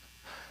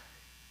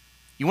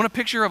 You want a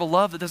picture of a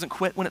love that doesn't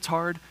quit when it's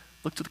hard?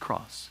 Look to the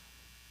cross.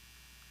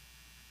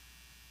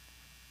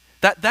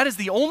 That is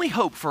the only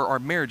hope for our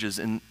marriages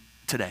in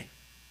today.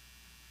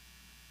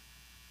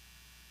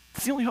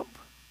 That's the only hope.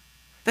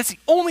 That's the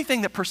only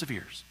thing that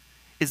perseveres,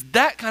 is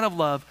that kind of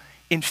love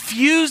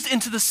infused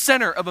into the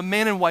center of a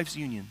man and wife's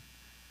union.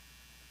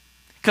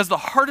 Because the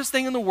hardest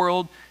thing in the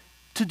world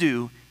to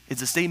do is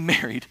to stay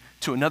married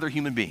to another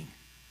human being,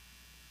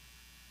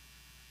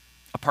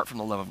 apart from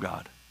the love of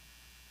God,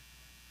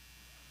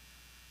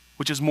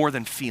 which is more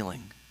than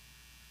feeling.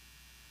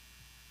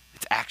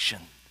 It's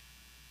action,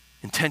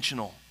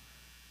 intentional,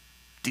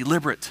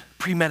 deliberate,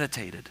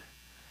 premeditated.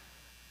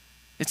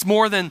 It's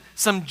more than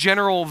some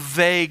general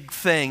vague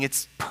thing.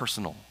 It's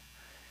personal.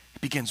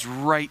 It begins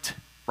right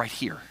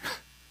here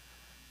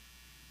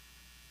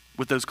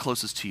with those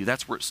closest to you.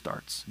 That's where it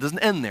starts. It doesn't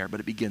end there, but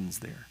it begins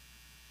there.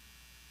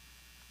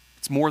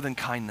 It's more than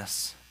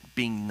kindness,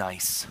 being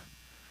nice.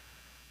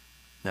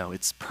 No,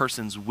 it's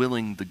persons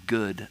willing the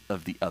good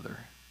of the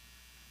other.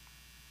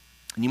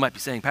 And you might be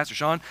saying, Pastor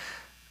Sean,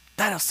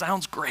 that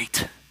sounds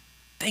great.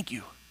 Thank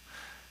you.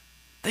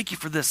 Thank you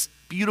for this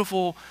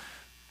beautiful,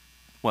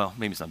 well,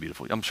 maybe it's not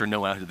beautiful. I'm sure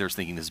no one out there's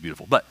thinking this is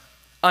beautiful, but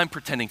I'm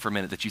pretending for a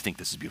minute that you think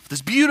this is beautiful.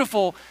 This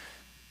beautiful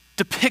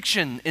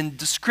depiction and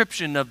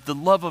description of the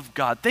love of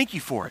God. Thank you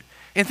for it.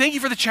 And thank you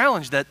for the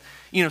challenge that,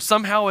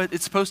 somehow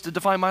it's supposed to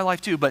define my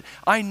life too, but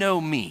I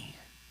know me.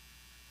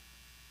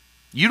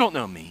 You don't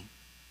know me.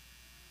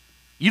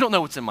 You don't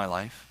know what's in my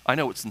life. I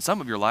know what's in some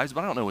of your lives,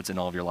 but I don't know what's in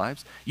all of your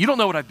lives. You don't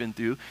know what I've been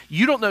through.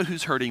 You don't know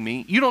who's hurting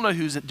me. You don't know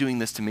who's doing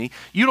this to me.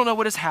 You don't know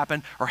what has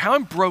happened or how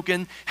I'm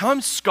broken, how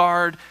I'm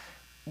scarred.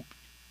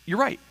 You're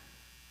right.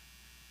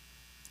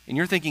 And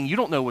you're thinking, you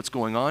don't know what's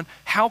going on.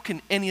 How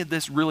can any of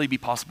this really be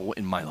possible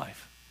in my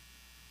life?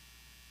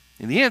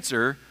 And the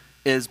answer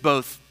is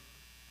both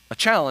a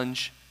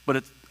challenge, but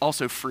it's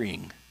also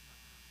freeing.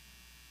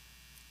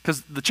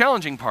 Because the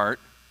challenging part,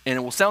 and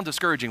it will sound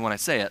discouraging when I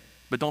say it,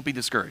 but don't be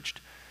discouraged.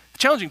 The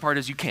challenging part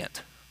is you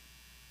can't.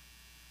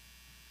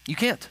 You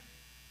can't.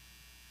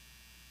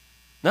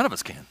 None of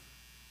us can.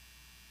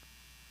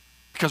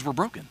 Because we're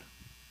broken.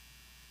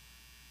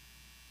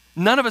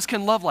 None of us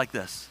can love like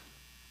this.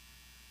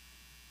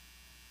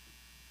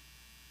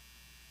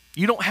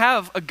 You don't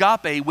have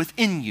agape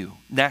within you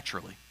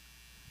naturally.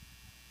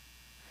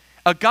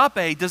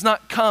 Agape does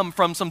not come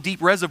from some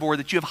deep reservoir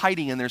that you have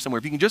hiding in there somewhere.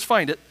 If you can just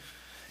find it,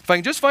 if I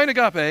can just find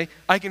agape,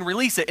 I can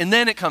release it and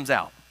then it comes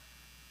out.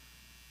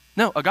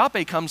 No,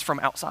 agape comes from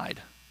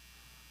outside.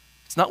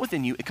 It's not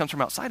within you, it comes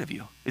from outside of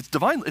you. It's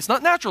divine. It's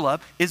not natural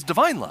love, it's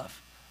divine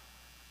love.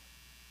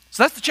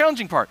 So that's the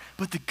challenging part.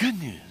 But the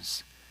good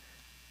news,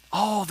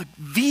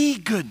 the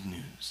good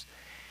news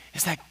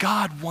is that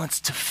God wants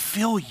to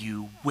fill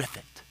you with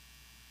it.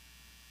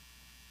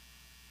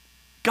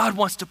 God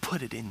wants to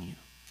put it in you.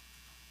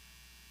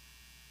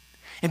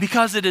 And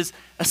because it is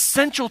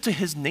essential to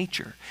his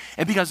nature,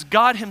 and because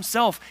God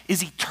himself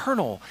is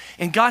eternal,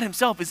 and God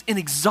himself is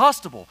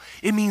inexhaustible,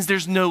 it means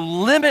there's no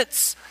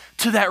limits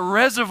to that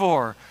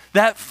reservoir,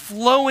 that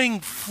flowing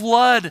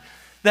flood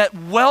that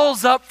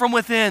wells up from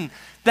within,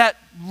 that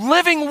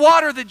living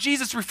water that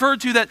Jesus referred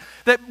to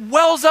that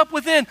wells up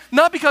within,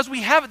 not because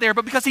we have it there,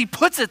 but because he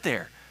puts it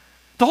there.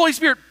 The Holy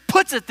Spirit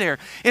puts it there,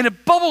 and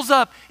it bubbles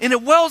up, and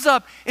it wells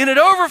up, and it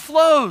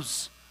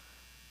overflows.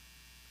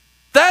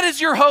 That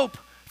is your hope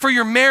for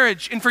your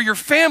marriage and for your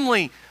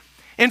family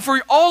and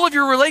for all of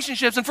your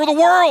relationships and for the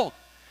world.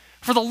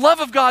 For the love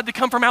of God to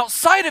come from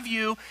outside of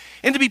you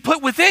and to be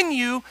put within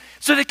you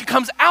so that it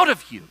comes out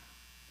of you.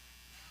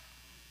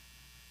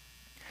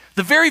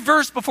 the very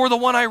verse before the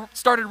one I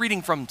started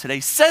reading from today,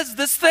 says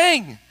this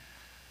thing.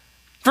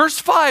 Verse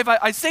 5,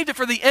 I saved it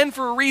for the end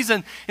for a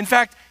reason. In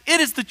fact,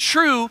 it is the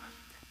true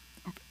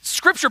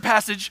scripture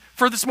passage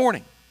for this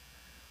morning.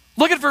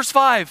 Look at verse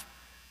 5.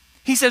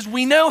 He says,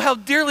 we know how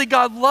dearly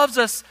God loves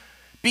us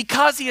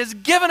because he has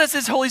given us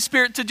his Holy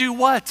Spirit to do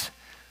what?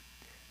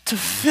 To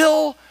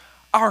fill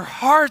our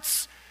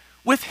hearts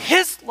with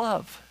his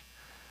love.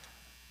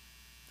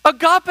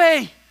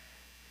 Agape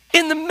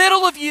in the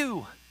middle of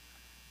you.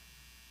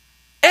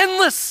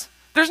 Endless.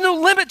 There's no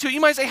limit to it. You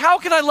might say, how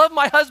can I love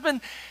my husband?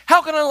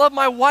 How can I love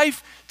my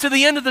wife to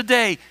the end of the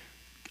day?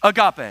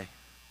 Agape.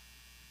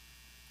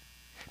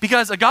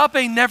 Because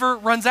agape never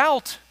runs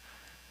out.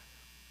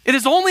 It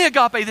is only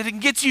agape that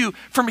gets you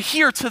from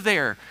here to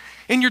there.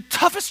 In your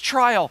toughest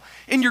trial,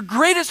 in your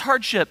greatest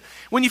hardship,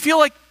 when you feel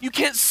like you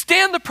can't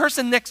stand the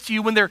person next to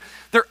you, when they're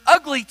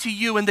ugly to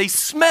you and they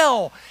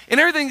smell and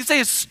everything they say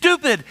is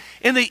stupid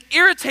and they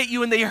irritate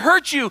you and they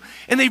hurt you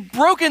and they've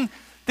broken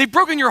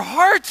your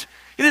heart,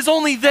 it is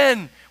only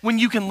then when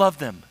you can love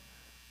them.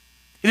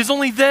 It is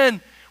only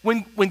then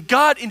when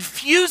God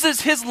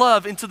infuses his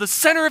love into the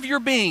center of your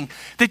being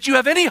that you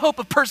have any hope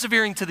of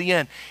persevering to the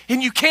end.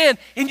 And you can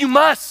and you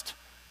must.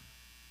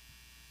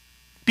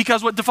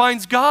 Because what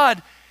defines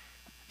God,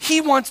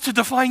 he wants to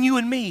define you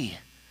and me.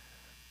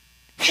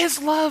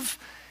 His love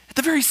at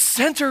the very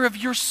center of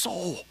your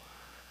soul,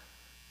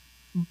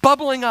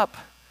 bubbling up,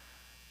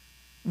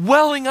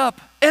 welling up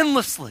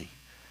endlessly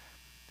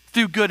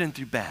through good and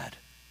through bad,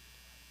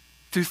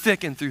 through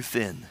thick and through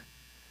thin.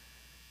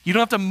 You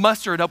don't have to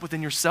muster it up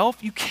within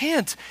yourself. You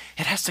can't.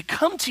 It has to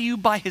come to you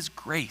by his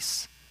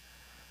grace.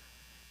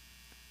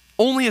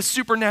 Only a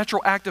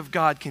supernatural act of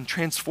God can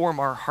transform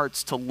our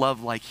hearts to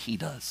love like he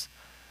does.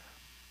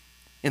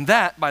 And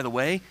that, by the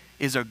way,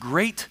 is a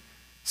great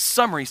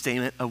summary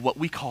statement of what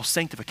we call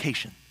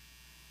sanctification.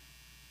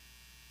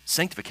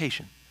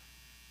 Sanctification.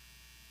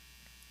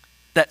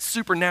 That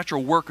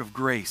supernatural work of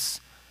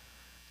grace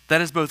that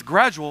is both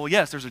gradual,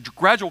 yes, there's a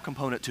gradual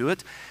component to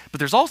it, but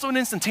there's also an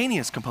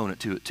instantaneous component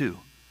to it too.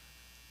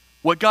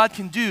 What God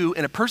can do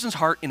in a person's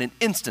heart in an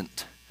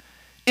instant,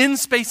 in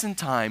space and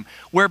time,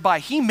 whereby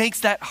he makes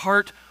that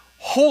heart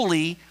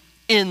holy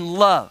in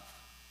love.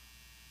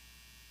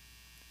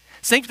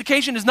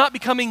 Sanctification is not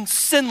becoming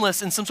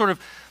sinless in some sort of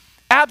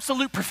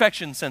absolute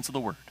perfection sense of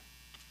the word.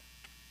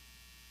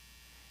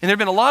 And there have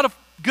been a lot of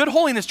good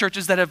holiness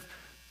churches that have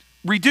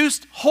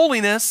reduced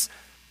holiness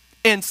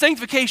and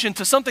sanctification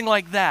to something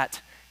like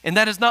that, and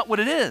that is not what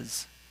it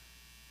is.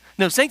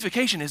 No,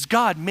 sanctification is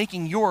God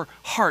making your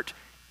heart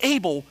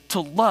able to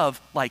love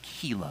like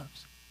he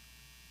loves.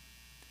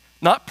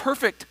 Not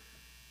perfect,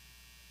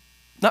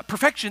 not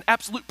perfection,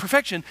 absolute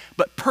perfection,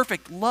 but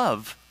perfect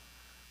love.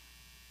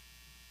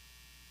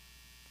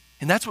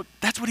 And that's what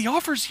he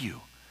offers you.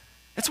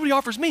 That's what he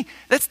offers me.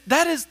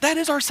 That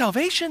is our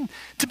salvation,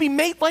 to be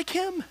made like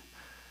him.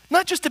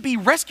 Not just to be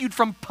rescued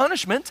from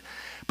punishment,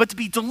 but to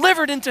be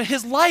delivered into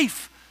his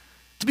life,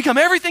 to become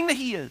everything that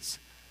he is,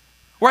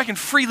 where I can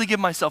freely give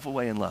myself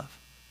away in love,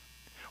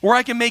 where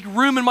I can make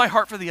room in my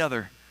heart for the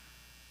other,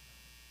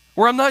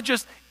 where I'm not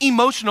just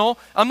emotional,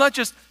 I'm not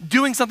just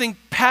doing something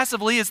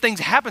passively as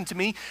things happen to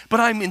me, but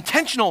I'm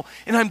intentional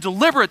and I'm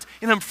deliberate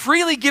and I'm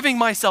freely giving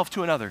myself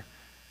to another.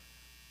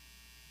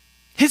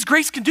 His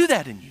grace can do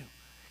that in you.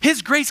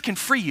 His grace can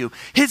free you.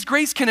 His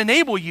grace can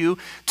enable you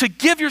to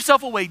give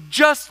yourself away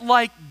just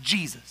like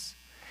Jesus.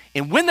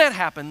 And when that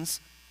happens,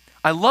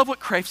 I love what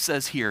Christ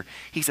says here.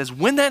 He says,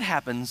 when that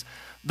happens,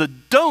 the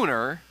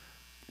donor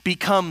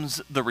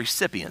becomes the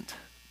recipient.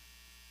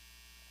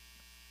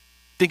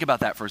 Think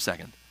about that for a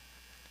second.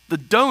 The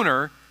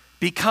donor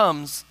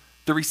becomes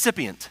the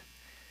recipient.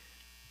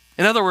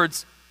 In other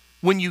words,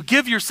 when you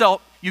give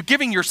yourself, you're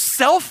giving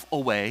yourself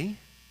away.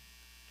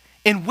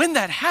 And when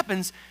that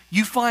happens,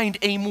 you find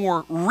a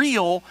more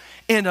real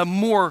and a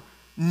more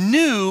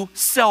new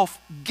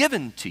self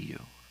given to you.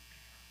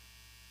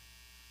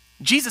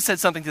 Jesus said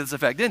something to this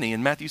effect, didn't he,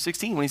 in Matthew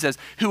 16, when he says,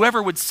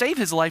 whoever would save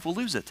his life will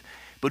lose it.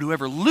 But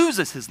whoever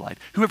loses his life,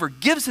 whoever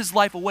gives his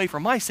life away for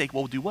my sake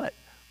will do what?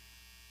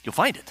 You'll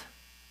find it.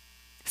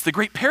 It's the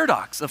great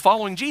paradox of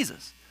following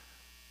Jesus.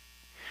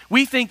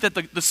 We think that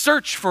the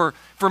search for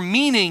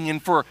meaning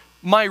and for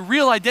my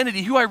real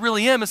identity, who I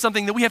really am, is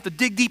something that we have to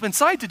dig deep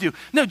inside to do.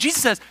 No,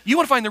 Jesus says, you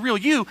want to find the real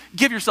you,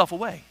 give yourself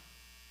away.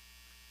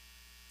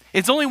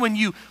 It's only when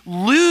you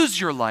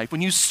lose your life,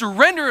 when you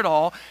surrender it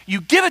all,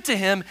 you give it to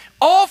him,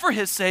 all for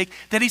his sake,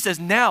 that he says,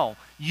 now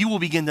you will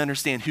begin to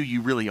understand who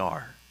you really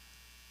are.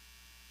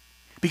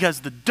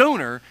 Because the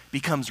donor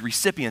becomes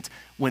recipient.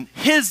 When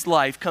his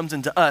life comes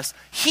into us,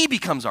 he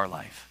becomes our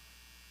life.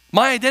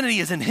 My identity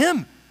is in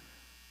him.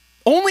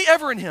 Only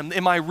ever in him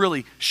am I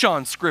really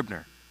Sean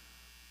Scribner.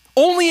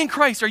 Only in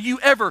Christ are you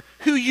ever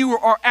who you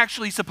are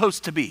actually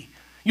supposed to be.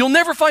 You'll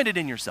never find it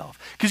in yourself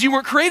because you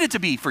weren't created to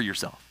be for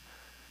yourself.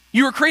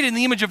 You were created in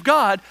the image of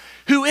God,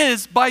 who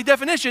is, by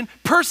definition,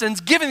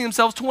 persons giving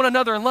themselves to one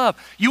another in love.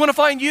 You want to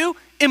find you?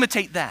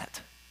 Imitate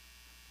that.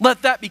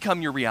 Let that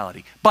become your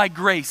reality by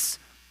grace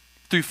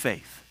through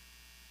faith.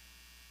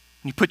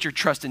 When you put your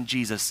trust in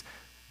Jesus,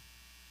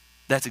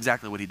 that's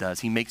exactly what he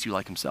does. He makes you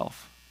like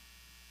himself.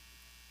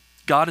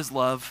 God is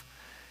love.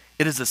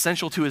 It is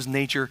essential to his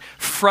nature.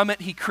 From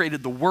it, he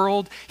created the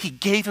world. He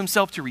gave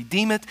himself to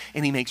redeem it,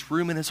 and he makes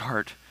room in his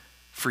heart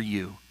for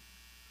you.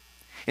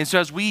 And so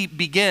as we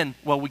begin,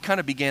 well, we kind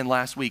of began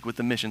last week with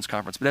the missions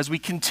conference, but as we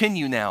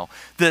continue now,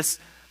 this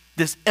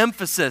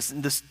emphasis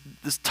and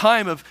this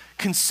time of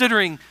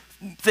considering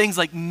things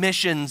like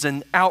missions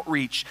and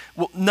outreach,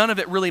 well, none of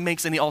it really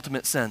makes any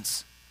ultimate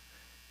sense.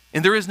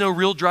 And there is no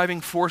real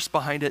driving force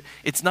behind it.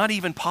 It's not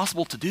even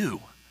possible to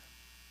do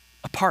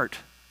apart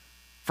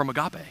from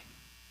agape.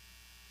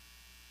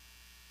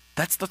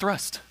 That's the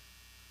thrust.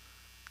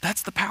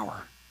 That's the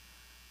power.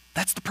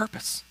 That's the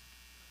purpose.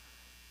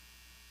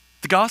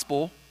 The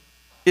gospel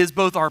is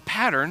both our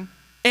pattern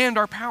and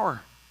our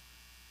power.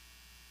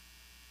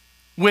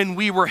 When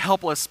we were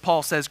helpless,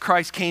 Paul says,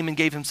 Christ came and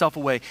gave himself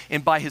away,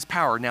 and by his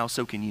power, now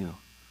so can you.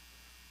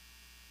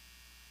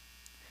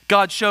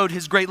 God showed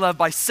his great love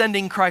by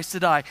sending Christ to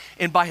die,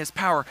 and by his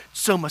power,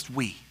 so must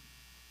we.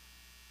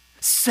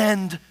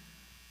 Send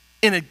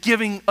in a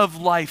giving of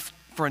life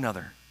for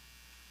another.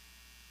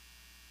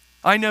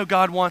 I know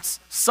God wants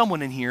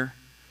someone in here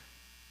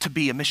to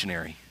be a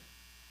missionary.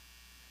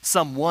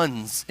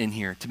 Someone's in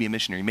here to be a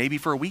missionary, maybe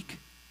for a week,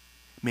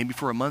 maybe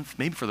for a month,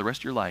 maybe for the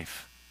rest of your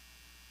life.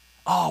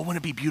 Oh, wouldn't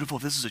it be beautiful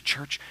if this is a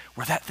church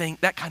where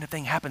that kind of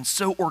thing happens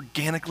so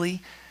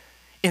organically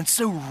and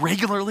so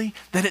regularly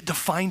that it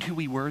defined who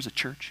we were as a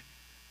church?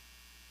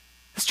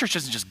 This church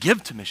doesn't just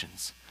give to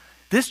missions.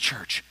 This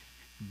church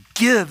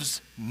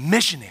gives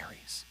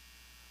missionaries.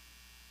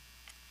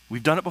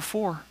 We've done it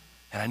before,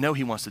 and I know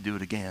he wants to do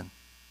it again.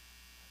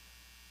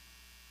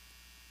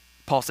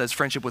 Paul says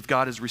friendship with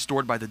God is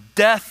restored by the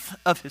death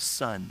of his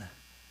son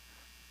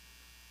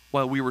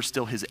while we were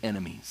still his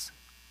enemies.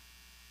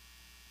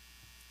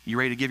 You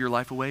ready to give your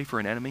life away for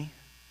an enemy?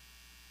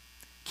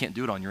 Can't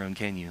do it on your own,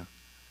 can you?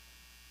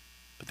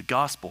 But the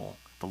gospel,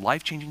 the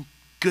life-changing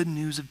good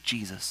news of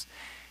Jesus,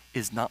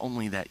 is not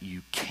only that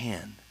you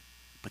can,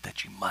 but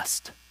that you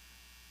must.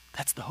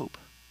 That's the hope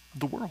of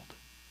the world.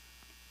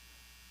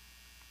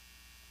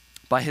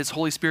 By his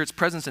Holy Spirit's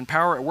presence and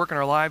power at work in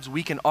our lives,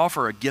 we can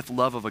offer a gift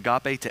love of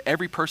agape to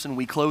every person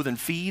we clothe and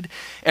feed,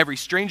 every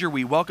stranger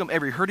we welcome,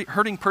 every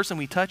hurting person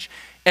we touch,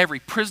 every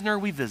prisoner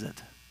we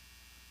visit.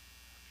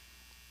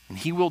 And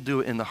he will do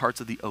it in the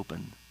hearts of the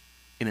open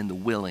and in the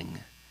willing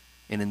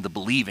and in the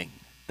believing.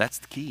 That's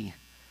the key.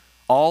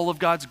 All of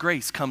God's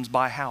grace comes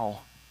by how?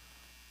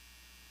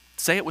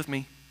 Say it with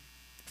me.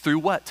 Through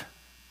what?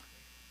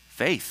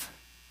 Faith.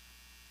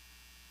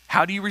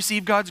 How do you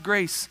receive God's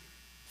grace?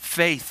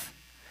 Faith.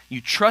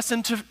 You trust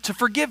him to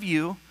forgive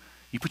you.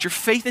 You put your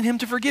faith in him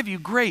to forgive you.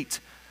 Great.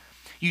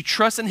 You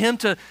trust in him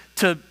to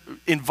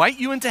invite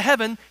you into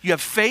heaven. You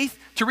have faith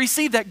to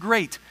receive that.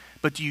 Great.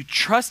 But do you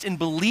trust and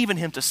believe in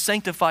him to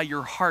sanctify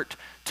your heart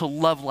to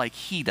love like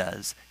he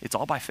does? It's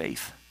all by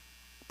faith.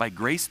 By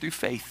grace through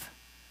faith.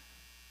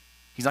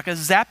 He's not going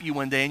to zap you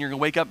one day and you're going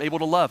to wake up able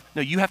to love.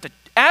 No, you have to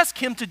ask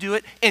him to do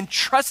it and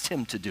trust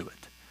him to do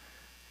it.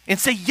 And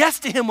say yes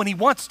to him when he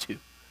wants to.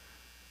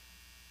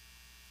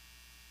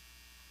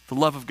 The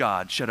love of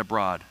God shed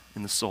abroad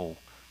in the soul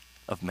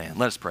of man.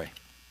 Let us pray.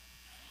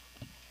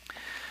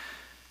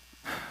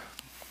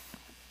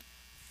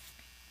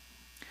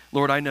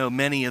 Lord, I know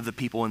many of the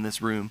people in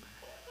this room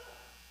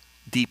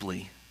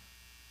deeply.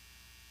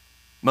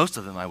 Most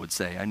of them, I would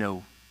say, I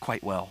know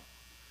quite well.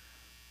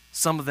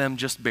 Some of them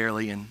just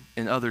barely, and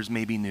others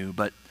maybe new.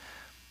 But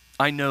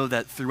I know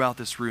that throughout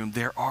this room,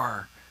 there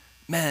are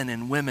men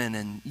and women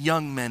and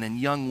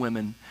young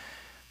women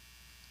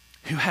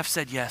who have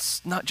said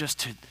yes, not just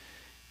to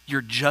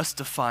your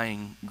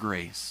justifying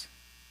grace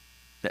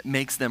that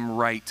makes them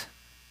right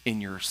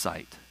in your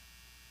sight,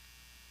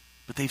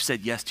 but they've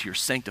said yes to your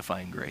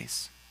sanctifying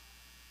grace,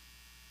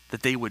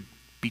 that they would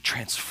be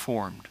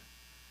transformed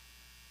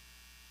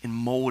and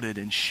molded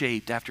and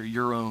shaped after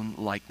your own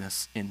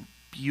likeness in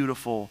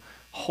beautiful,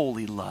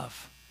 holy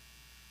love.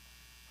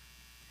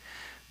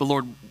 But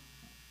Lord,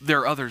 there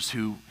are others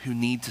who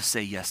need to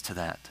say yes to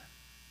that.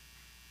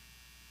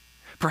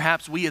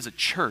 Perhaps we as a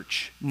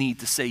church need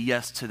to say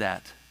yes to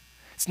that.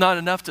 It's not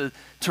enough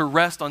to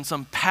rest on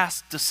some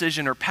past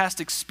decision or past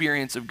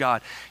experience of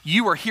God.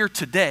 You are here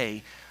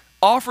today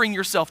offering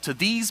yourself to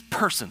these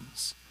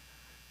persons.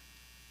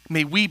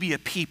 May we be a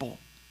people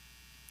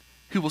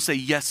who will say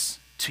yes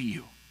to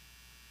you,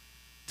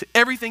 to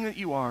everything that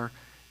you are,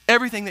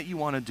 everything that you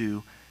want to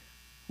do.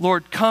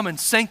 Lord, come and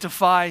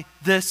sanctify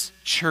this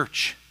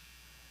church.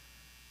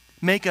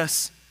 Make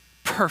us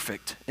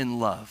perfect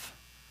in love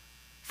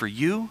for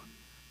you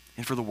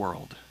and for the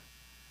world.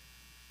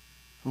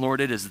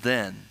 Lord, it is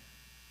then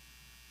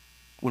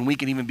when we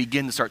can even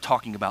begin to start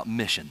talking about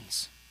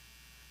missions,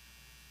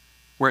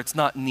 where it's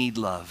not need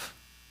love.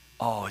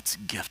 Oh, it's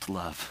gift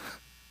love.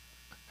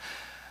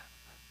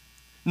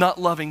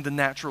 Not loving the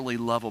naturally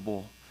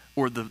lovable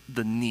or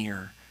the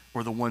near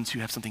or the ones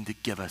who have something to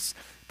give us,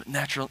 but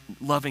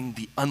loving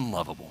the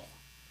unlovable,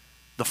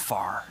 the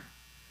far,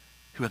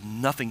 who have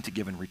nothing to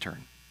give in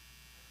return.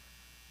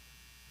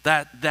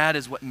 That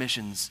is what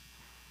missions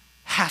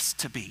has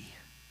to be.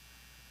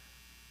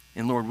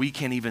 And Lord, we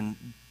can't even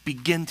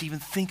begin to even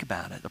think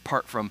about it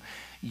apart from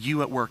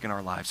you at work in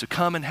our lives. So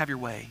come and have your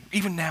way,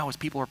 even now as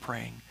people are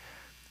praying.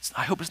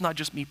 I hope it's not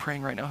just me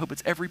praying right now. I hope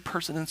it's every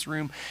person in this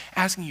room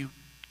asking you,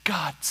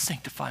 God,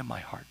 sanctify my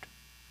heart.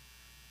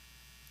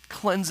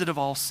 Cleanse it of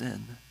all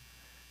sin.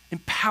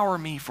 Empower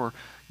me for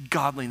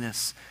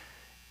godliness.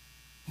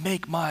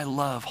 Make my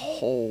love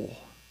whole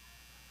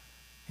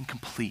and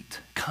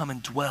complete. Come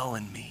and dwell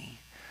in me.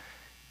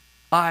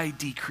 I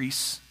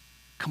decrease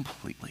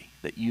completely,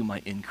 that you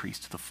might increase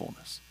to the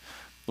fullness.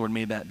 Lord,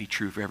 may that be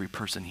true for every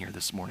person here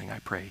this morning, I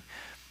pray.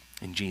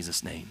 In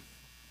Jesus' name,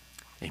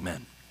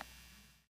 amen.